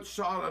and good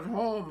solid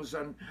homes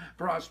and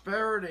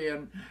prosperity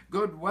and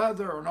good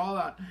weather and all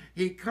that.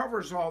 He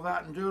covers all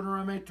that in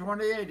Deuteronomy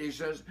 28. He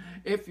says,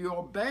 if you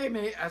obey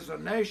me as a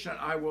nation,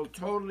 I will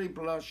totally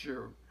bless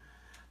you.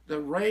 The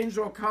rains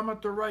will come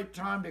at the right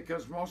time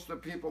because most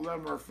of the people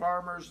then were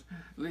farmers,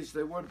 at least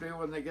they would be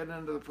when they get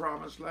into the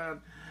promised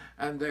land,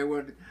 and they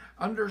would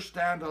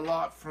understand a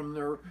lot from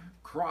their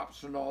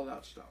crops and all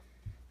that stuff.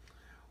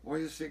 Well,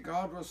 you see,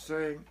 God was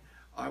saying,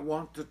 I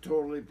want to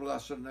totally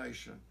bless a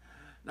nation.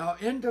 Now,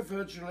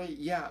 individually,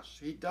 yes,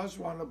 he does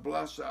want to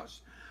bless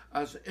us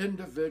as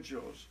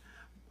individuals,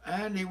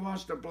 and he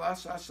wants to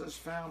bless us as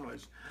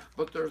families.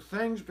 But there are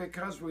things,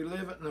 because we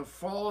live in a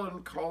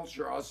fallen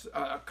culture,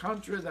 a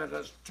country that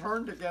has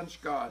turned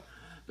against God,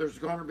 there's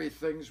going to be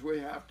things we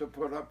have to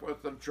put up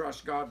with and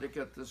trust God to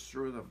get this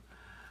through them.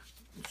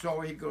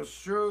 So he goes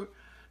through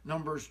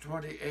Numbers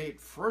 28,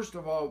 first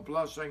of all,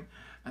 blessing,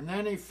 and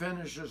then he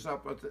finishes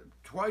up with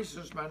twice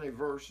as many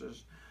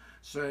verses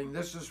saying,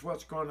 this is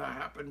what's going to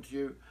happen to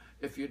you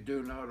if you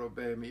do not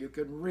obey me. You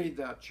can read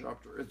that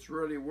chapter. It's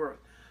really worth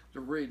to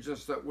read,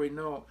 just that we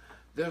know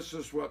this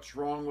is what's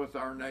wrong with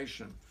our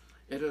nation.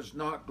 It is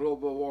not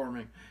global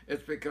warming.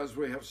 It's because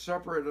we have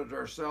separated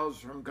ourselves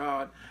from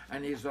God,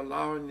 and he's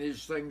allowing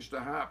these things to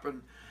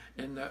happen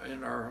in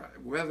our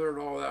weather and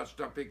all that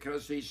stuff,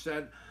 because he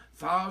said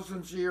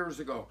thousands of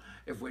years ago,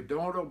 if we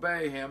don't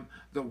obey him,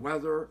 the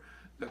weather,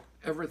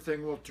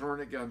 everything will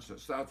turn against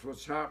us. That's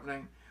what's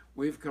happening.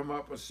 We've come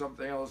up with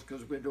something else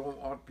because we don't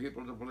want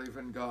people to believe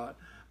in God,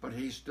 but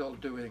he's still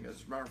doing it.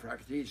 As a matter of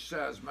fact, he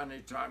says many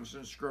times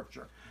in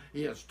Scripture,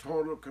 he has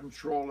total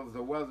control of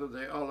the weather,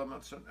 the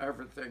elements, and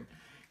everything.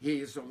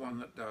 He's the one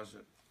that does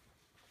it.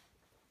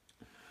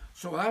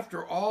 So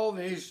after all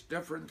these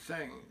different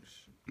things,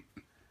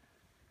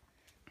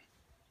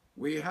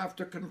 we have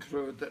to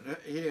conclude that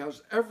he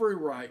has every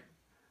right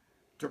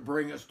to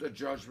bring us to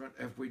judgment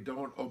if we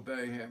don't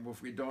obey him,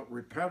 if we don't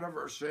repent of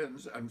our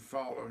sins and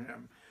follow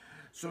him.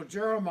 So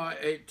Jeremiah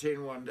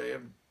 18 one day,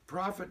 and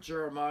prophet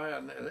Jeremiah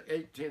in the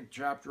 18th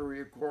chapter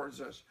records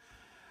this.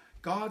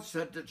 God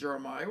said to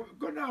Jeremiah,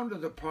 go down to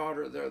the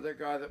potter there, the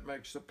guy that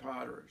makes the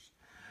potteries.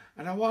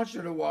 And I want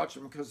you to watch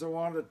him because I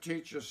want to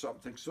teach you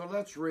something. So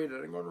let's read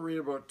it. I'm going to read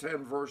about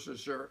 10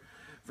 verses here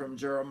from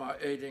Jeremiah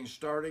 18,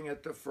 starting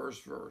at the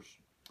first verse.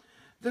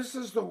 This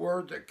is the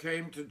word that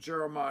came to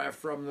Jeremiah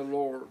from the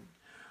Lord.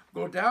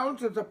 Go down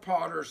to the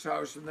potter's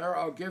house, and there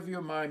I'll give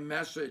you my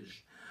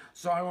message.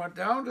 So I went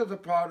down to the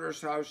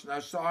potter's house, and I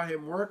saw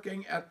him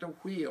working at the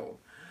wheel.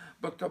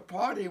 But the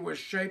pot he was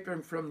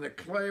shaping from the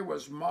clay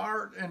was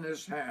marred in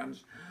his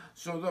hands.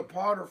 So the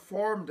potter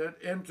formed it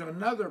into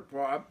another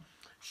pot,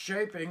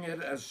 shaping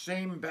it as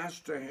seemed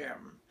best to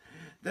him.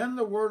 Then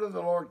the word of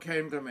the Lord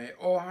came to me,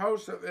 O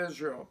house of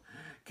Israel,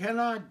 can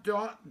I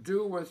not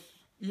do with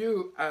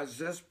you as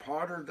this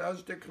potter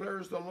does,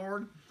 declares the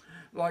Lord?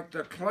 Like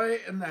the clay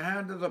in the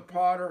hand of the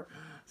potter,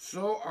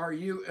 so are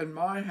you in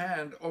my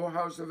hand, O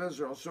house of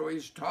Israel. So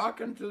he's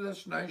talking to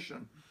this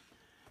nation.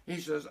 He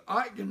says,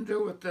 I can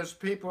do with this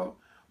people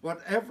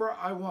whatever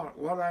I want.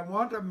 What I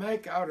want to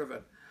make out of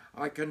it,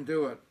 I can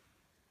do it.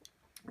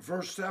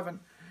 Verse 7,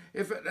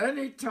 if at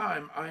any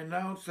time I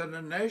announce that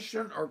a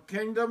nation or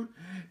kingdom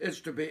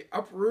is to be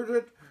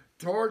uprooted,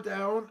 tore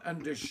down,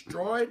 and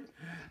destroyed,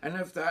 and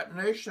if that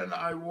nation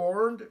I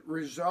warned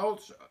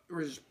repents,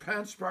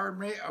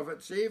 of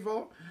its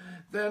evil,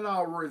 then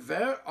I'll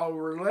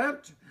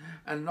relent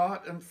and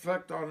not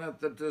inflict on it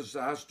the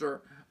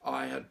disaster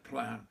I had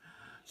planned.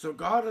 So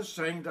God is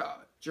saying to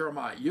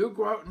Jeremiah, you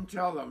go out and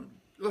tell them,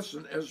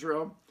 listen,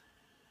 Israel,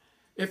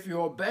 if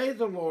you obey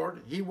the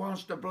Lord, he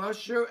wants to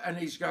bless you, and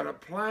he's got a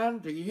plan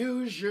to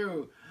use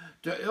you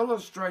to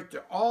illustrate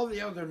to all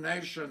the other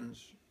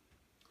nations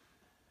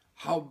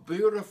how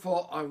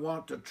beautiful I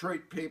want to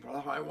treat people,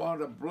 how I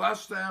want to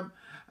bless them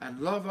and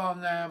love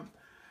on them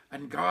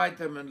and guide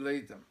them and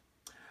lead them.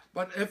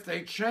 But if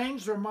they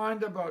change their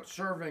mind about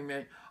serving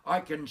me,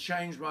 I can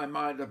change my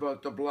mind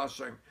about the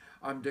blessing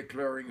I'm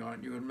declaring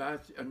on you.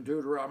 In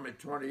Deuteronomy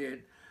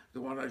 28,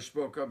 the one I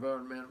spoke about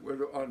a minute,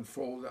 would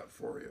unfold that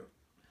for you.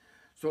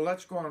 So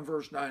let's go on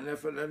verse 9.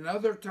 If at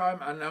another time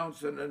announce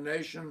that a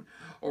nation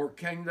or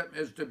kingdom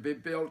is to be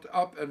built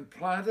up and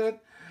planted,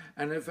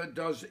 and if it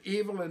does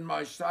evil in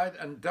my sight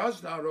and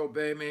does not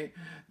obey me,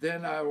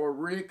 then I will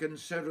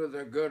reconsider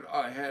the good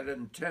I had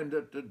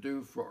intended to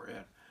do for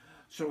it.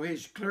 So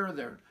he's clear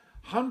there.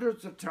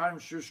 Hundreds of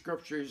times through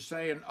Scripture he's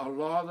saying a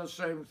lot of the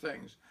same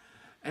things.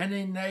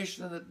 Any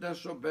nation that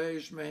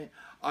disobeys me,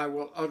 I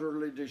will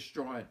utterly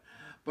destroy it.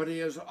 But he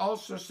has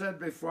also said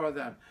before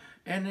that,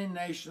 any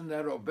nation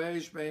that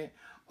obeys me,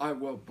 I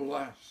will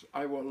bless.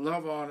 I will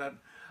love on it.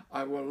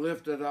 I will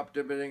lift it up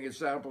to being an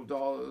example to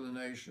all of the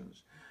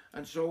nations.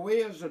 And so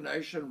we as a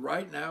nation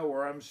right now,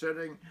 where I'm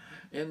sitting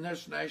in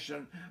this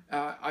nation,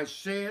 I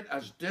see it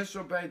as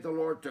disobeyed the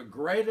Lord to a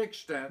great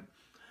extent.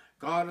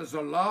 God is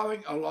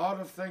allowing a lot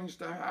of things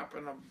to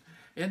happen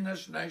in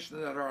this nation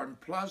that are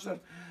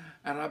unpleasant.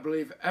 And I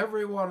believe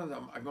every one of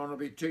them, I'm going to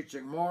be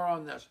teaching more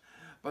on this,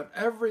 but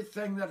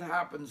everything that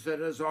happens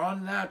that is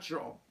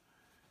unnatural,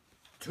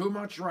 too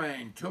much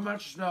rain, too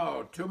much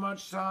snow, too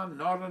much sun,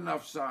 not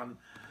enough sun,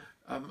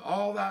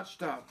 all that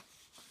stuff.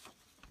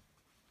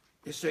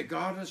 You see,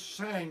 God is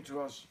saying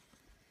to us,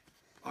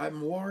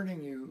 I'm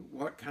warning you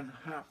what can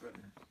happen.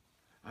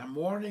 I'm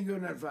warning you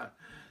in advance.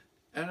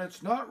 And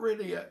it's not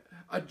really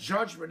a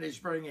judgment he's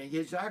bringing.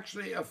 He's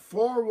actually a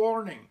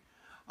forewarning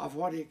of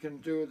what he can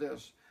do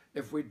this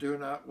if we do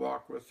not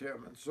walk with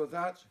him. And so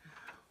that's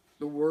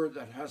the word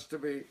that has to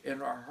be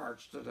in our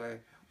hearts today.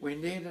 We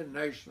need a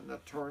nation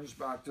that turns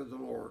back to the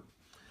Lord.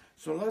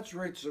 So let's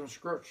read some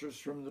scriptures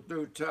from the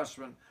New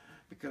Testament,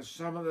 because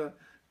some of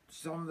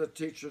the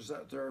teachers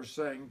out there are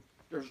saying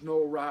there's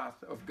no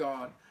wrath of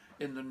God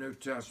in the New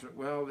Testament.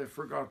 Well, they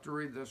forgot to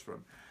read this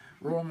one.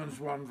 Romans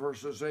 1,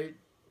 verses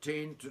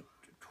 18 to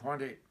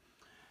 20.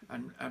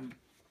 And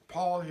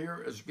Paul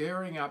here is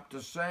gearing up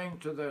to saying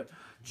to the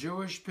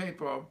Jewish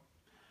people,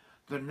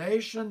 the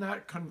nation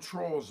that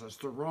controls us,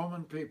 the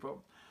Roman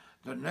people,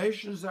 the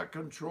nations that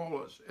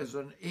control us is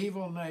an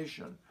evil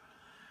nation.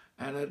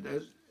 And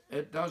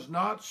it does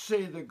not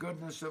see the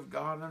goodness of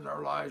God in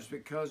our lives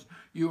because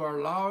you are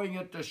allowing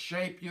it to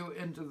shape you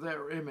into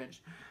their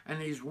image. And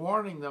he's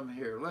warning them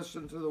here.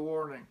 Listen to the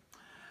warning.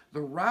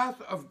 The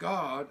wrath of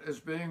God is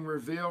being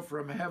revealed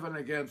from heaven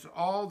against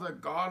all the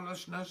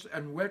godlessness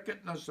and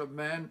wickedness of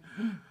men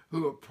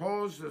who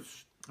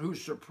who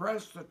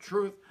suppress the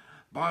truth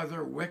by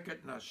their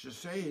wickedness. You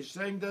see, he's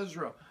saying to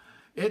Israel,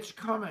 it's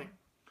coming.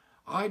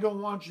 I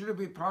don't want you to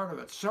be part of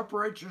it.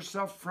 Separate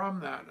yourself from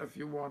that if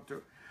you want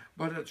to,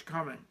 but it's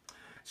coming.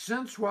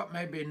 Since what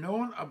may be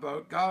known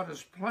about God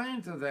is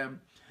plain to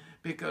them,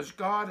 because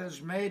God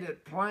has made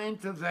it plain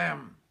to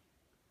them.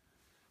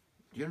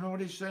 Do you know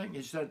what he's saying?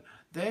 He said,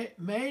 they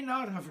may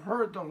not have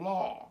heard the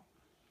law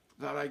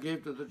that I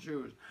gave to the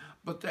Jews,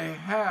 but they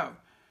have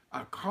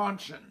a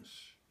conscience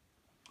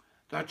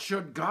that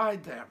should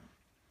guide them,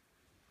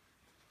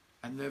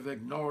 and they've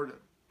ignored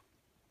it.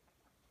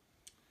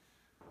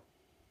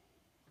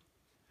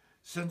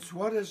 Since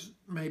what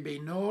may be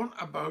known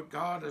about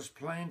God is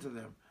plain to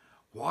them.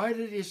 Why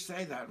did he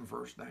say that in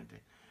verse 19?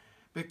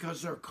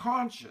 Because their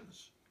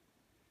conscience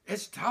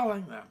is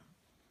telling them.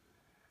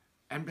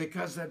 And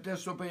because they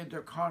disobeyed,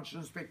 their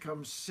conscience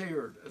becomes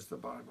seared, as the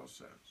Bible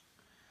says.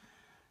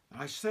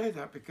 And I say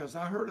that because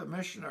I heard a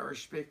missionary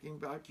speaking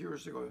back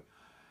years ago.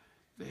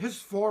 His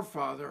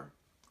forefather,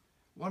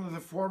 one of the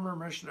former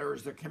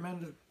missionaries that came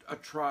into a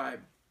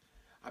tribe,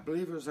 I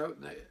believe it was out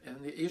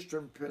in the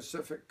eastern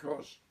Pacific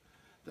coast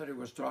that he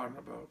was talking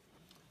about,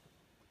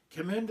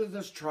 came into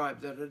this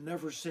tribe that had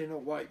never seen a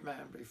white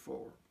man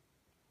before.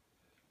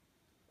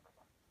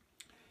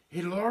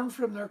 He learned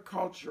from their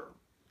culture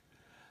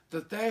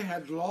that they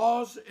had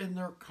laws in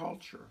their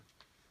culture.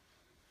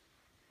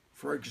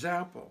 For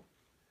example,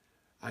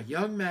 a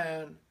young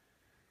man,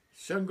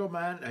 single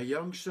man, a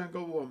young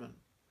single woman,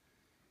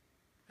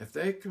 if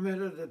they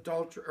committed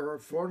adultery or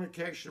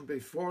fornication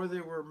before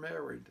they were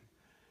married,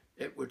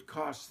 it would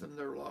cost them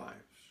their lives.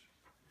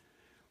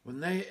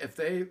 If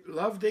they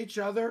loved each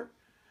other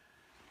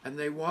and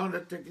they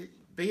wanted to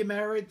be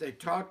married, they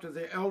talked to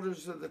the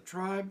elders of the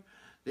tribe.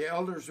 The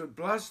elders would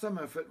bless them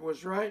if it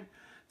was right.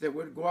 They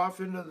would go off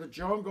into the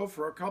jungle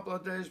for a couple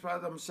of days by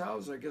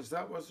themselves. I guess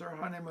that was their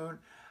honeymoon.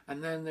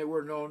 And then they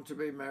were known to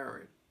be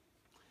married.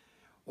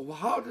 Well,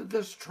 how did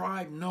this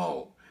tribe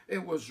know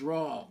it was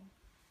wrong?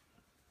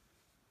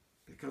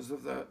 Because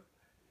of the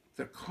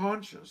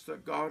conscience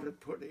that God had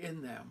put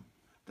in them.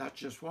 That's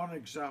just one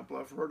example.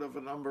 I've heard of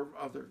a number of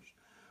others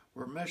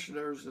where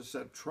missionaries have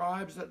said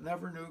tribes that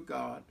never knew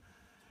God.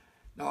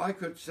 Now I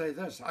could say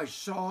this: I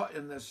saw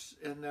in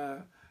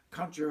the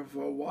country of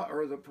Hawaii,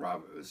 or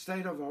the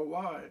state of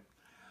Hawaii,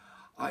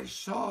 I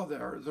saw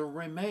there the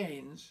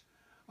remains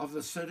of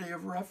the city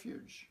of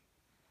refuge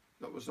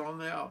that was on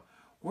the island.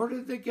 Where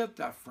did they get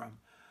that from?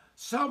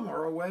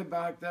 Somewhere way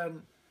back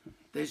then,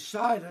 they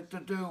decided to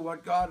do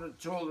what God had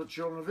told the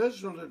children of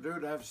Israel to do,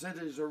 to have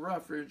cities of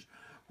refuge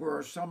where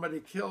if somebody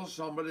kills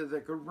somebody, they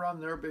could run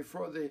there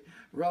before the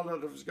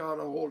relatives got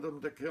a hold of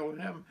him to kill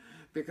him,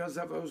 because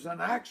if it was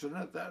an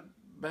accident, that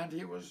meant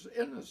he was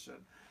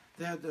innocent.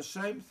 They had the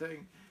same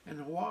thing in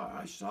Hawaii.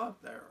 I saw it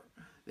there.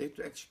 They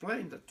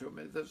explained it to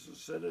me. This is a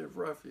city of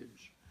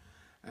refuge.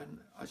 And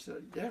I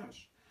said,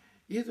 yes.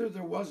 Either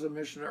there was a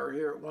missionary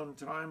here at one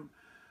time,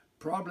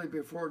 probably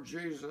before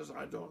Jesus,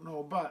 I don't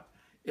know, but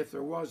if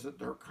there was, that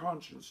their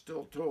conscience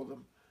still told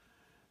them,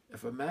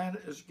 if a man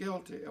is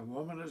guilty, a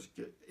woman is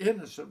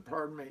innocent,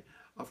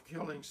 of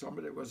killing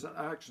somebody, it was an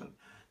accident,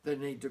 they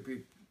need to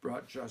be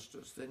brought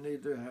justice. They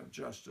need to have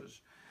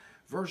justice.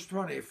 Verse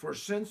 20, for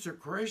since the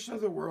creation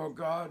of the world,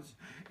 God's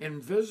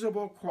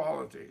invisible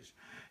qualities,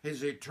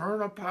 his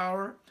eternal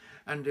power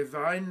and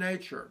divine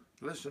nature.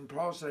 Listen,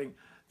 Paul's saying,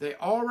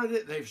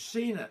 they've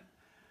seen it.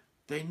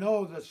 They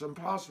know that it's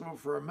impossible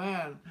for a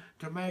man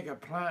to make a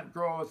plant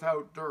grow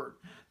without dirt.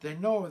 They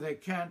know they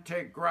can't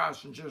take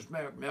grass and just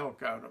make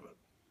milk out of it.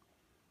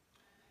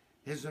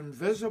 His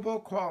invisible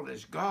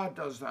qualities, God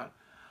does that.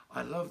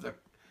 I love the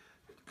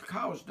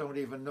cows don't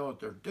even know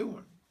what they're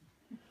doing,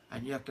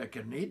 and yet they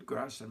can eat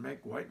grass and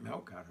make white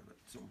milk out of it.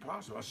 It's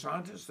impossible. A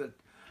scientist that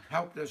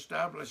helped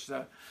establish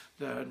the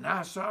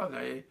NASA,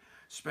 the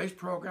space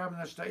program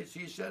in the States,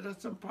 he said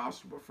it's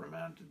impossible for a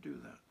man to do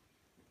that.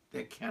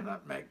 They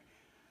cannot make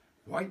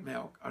white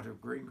milk out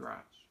of green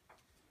grass.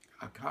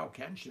 A cow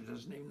can. She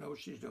doesn't even know what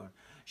she's doing.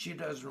 She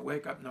doesn't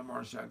wake up in the morning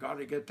and say, I got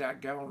to get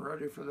that gallon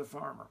ready for the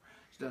farmer.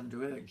 She doesn't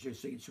do anything. She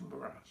just eats some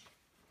grass.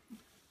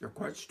 They're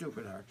quite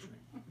stupid, actually.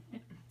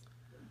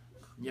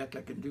 And yet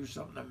they can do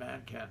something a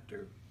man can't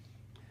do.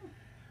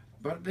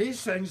 But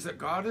these things that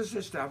God has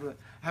established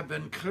have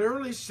been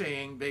clearly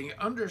seen, being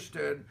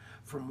understood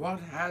from what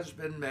has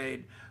been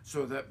made,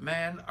 so that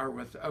men are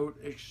without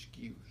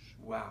excuse.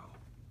 Wow.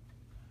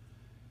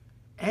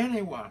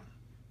 Anyone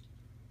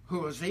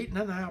who has eaten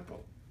an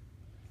apple,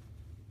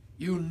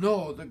 you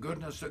know the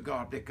goodness of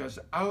God, because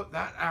out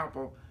that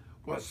apple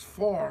was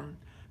formed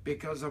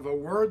because of a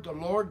word the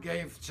Lord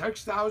gave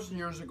 6,000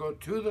 years ago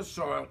to the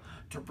soil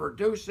to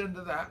produce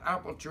into that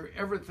apple tree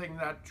everything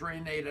that tree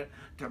needed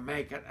to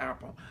make an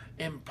apple.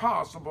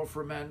 Impossible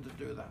for men to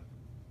do that.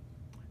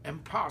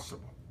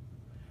 Impossible.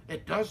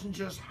 It doesn't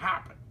just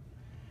happen.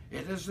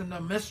 It isn't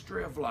a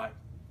mystery of life.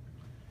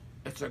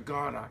 It's a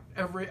God act.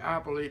 Every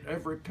apple I eat,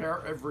 every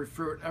pear, every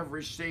fruit,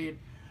 every seed,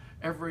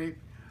 every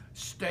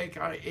steak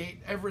I eat,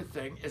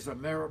 everything is a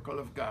miracle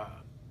of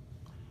God.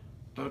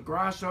 The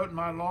grass out in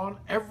my lawn,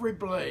 every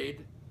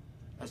blade,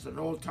 as an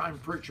old-time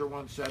preacher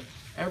once said,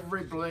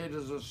 every blade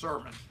is a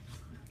sermon.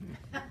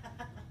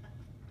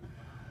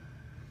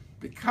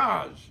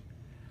 Because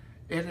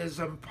it is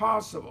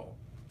impossible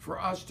for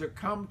us to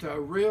come to a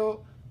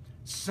real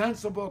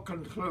sensible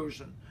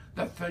conclusion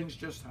that things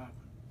just happen.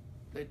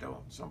 They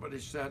don't. Somebody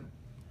said,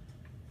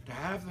 to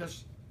have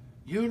this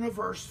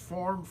universe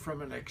formed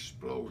from an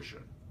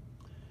explosion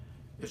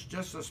is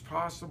just as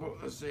possible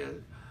as the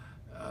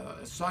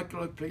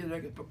Encyclopedia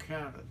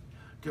Buchanan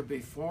to be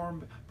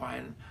formed by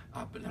an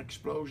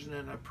explosion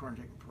in a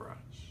printing press.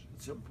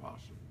 It's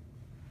impossible.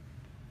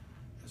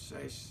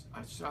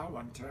 I saw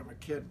one time a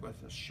kid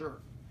with a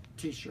shirt,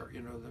 t-shirt,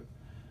 you know,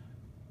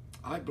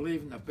 I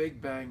believe in the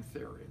Big Bang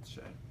Theory, it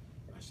said.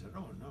 I said,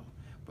 oh no.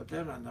 But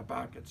then on the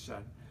back it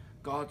said,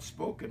 God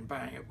spoke and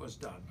bang, it was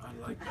done.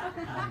 I like that.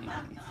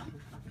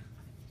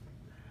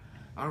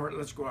 All right,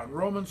 let's go on.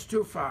 Romans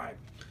 2:5.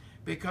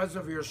 Because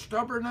of your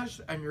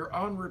stubbornness and your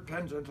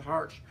unrepentant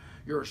hearts,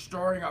 you're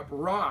storing up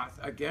wrath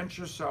against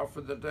yourself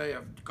for the day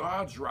of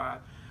God's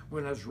wrath,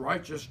 when his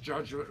righteous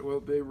judgment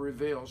will be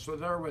revealed. So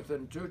there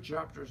within 2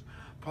 chapters,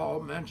 Paul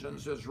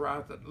mentions his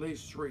wrath at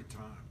least 3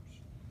 times.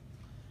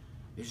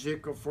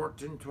 Ezekiel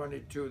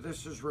 14:22.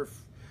 This is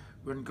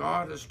when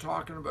God is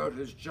talking about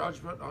his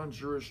judgment on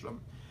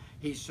Jerusalem.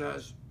 He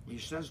says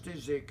to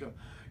Ezekiel,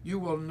 you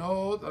will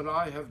know that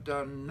I have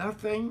done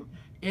nothing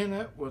in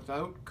it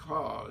without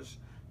cause,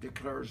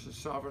 declares the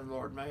sovereign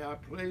Lord. May I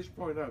please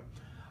point out,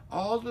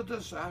 all the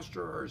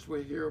disasters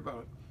we hear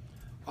about,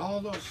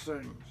 all those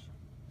things,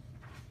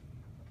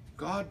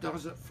 God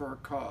does it for a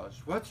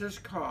cause. What's his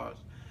cause?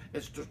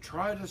 It's to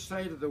try to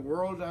say to the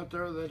world out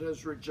there that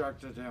has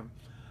rejected him,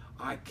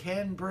 I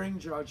can bring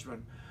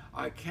judgment.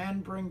 I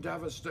can bring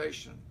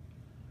devastation.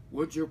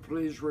 Would you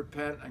please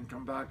repent and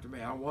come back to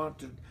me? I want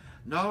to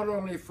not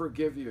only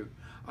forgive you,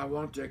 I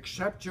want to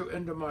accept you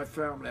into my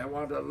family. I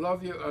want to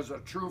love you as a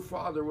true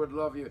father would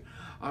love you.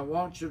 I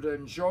want you to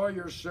enjoy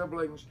your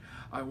siblings.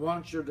 I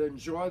want you to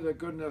enjoy the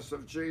goodness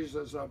of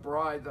Jesus, a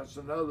bride. That's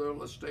another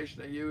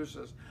illustration he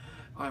uses.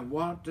 I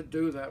want to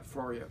do that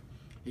for you.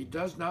 He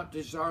does not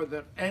desire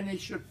that any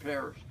should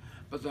perish,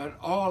 but that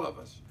all of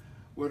us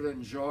would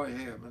enjoy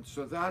him. And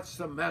so that's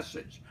the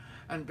message.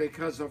 And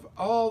because of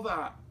all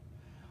that,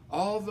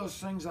 all those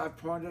things I've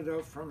pointed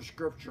out from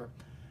Scripture,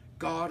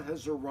 God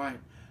has a right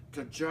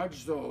to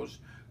judge those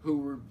who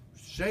would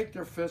shake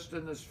their fist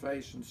in his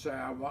face and say,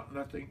 I want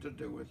nothing to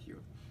do with you.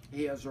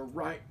 He has a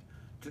right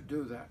to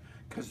do that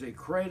because he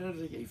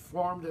created it, he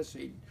formed us,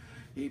 he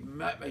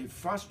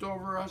fussed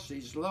over us,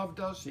 he's loved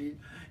us, he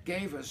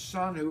gave his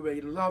son who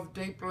he loved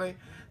deeply.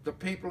 The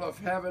people of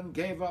heaven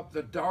gave up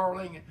the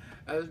darling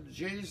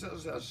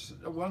Jesus, as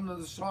one of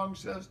the songs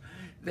says.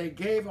 They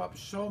gave up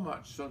so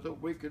much so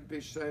that we could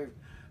be saved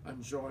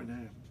and join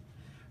him.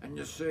 And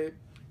you see,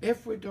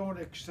 if we don't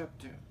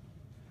accept him,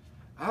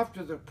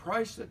 after the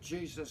price that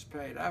Jesus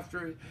paid,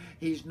 after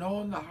he's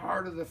known the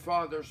heart of the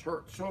Father's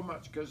hurt so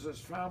much because his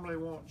family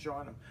won't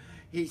join him,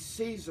 he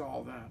sees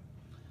all that.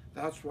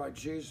 That's why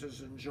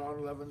Jesus in John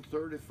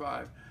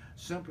 11:35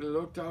 simply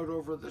looked out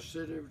over the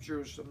city of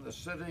Jerusalem, the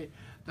city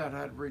that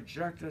had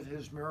rejected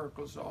his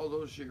miracles all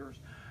those years,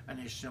 and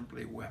he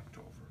simply wept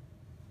over it.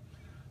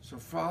 So,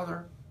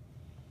 Father,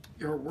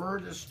 your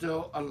word is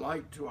still a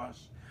light to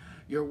us.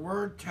 Your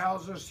word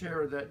tells us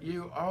here that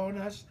you own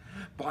us.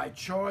 By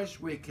choice,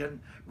 we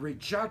can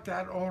reject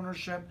that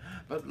ownership.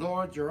 But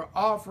Lord, your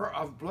offer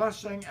of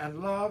blessing and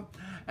love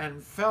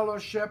and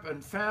fellowship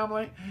and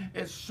family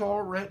is so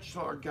rich,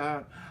 Lord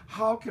God.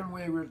 How can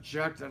we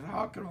reject it?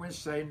 How can we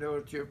say no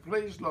to you?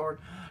 Please, Lord,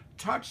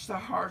 touch the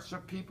hearts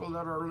of people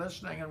that are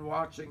listening and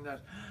watching this.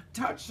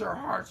 Touch their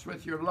hearts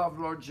with your love,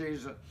 Lord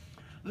Jesus.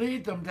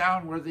 Lead them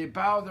down where they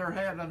bow their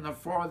head on the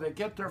floor. They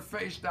get their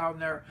face down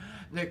there.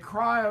 They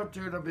cry out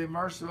to you to be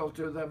merciful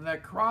to them. They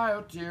cry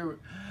out to you.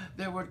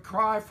 They would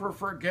cry for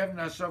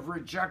forgiveness of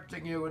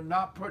rejecting you and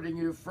not putting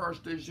you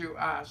first as you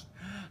asked,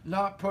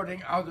 not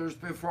putting others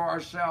before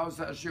ourselves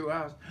as you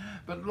asked.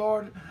 But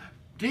Lord,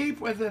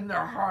 deep within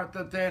their heart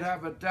that they'd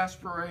have a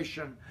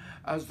desperation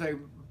as they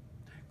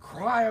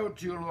cry out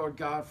to you, Lord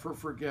God, for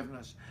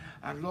forgiveness.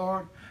 And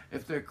Lord,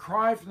 if they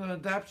cry from the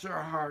depths of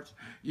their hearts,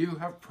 you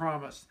have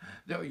promised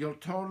that you'll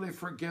totally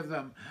forgive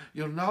them.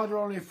 You'll not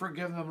only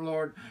forgive them,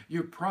 Lord,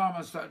 you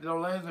promise that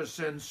you'll lay their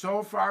sins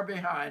so far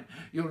behind,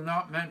 you'll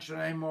not mention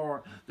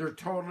anymore. They're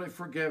totally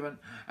forgiven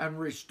and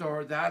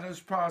restored. That is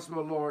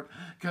possible, Lord,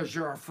 because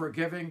you're a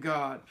forgiving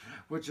God,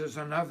 which is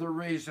another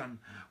reason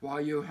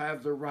why you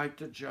have the right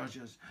to judge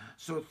us.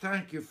 So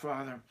thank you,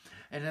 Father.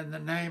 And in the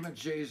name of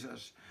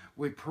Jesus,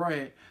 we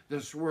pray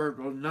this word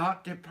will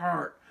not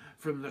depart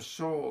from the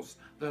souls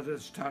that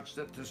is touched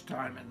at this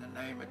time. In the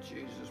name of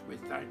Jesus, we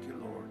thank you,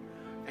 Lord.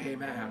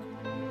 Amen.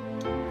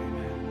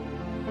 Amen.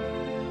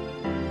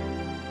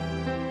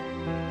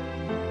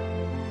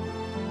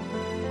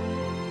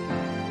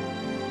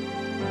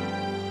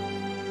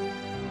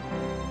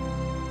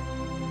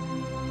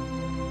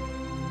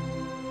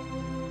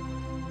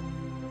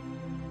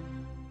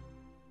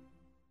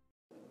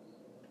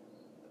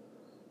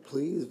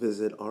 Please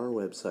visit our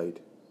website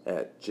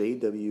at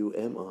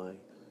jwmi.ca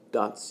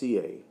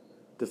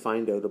to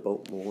find out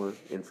about more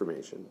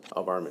information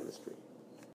of our ministry.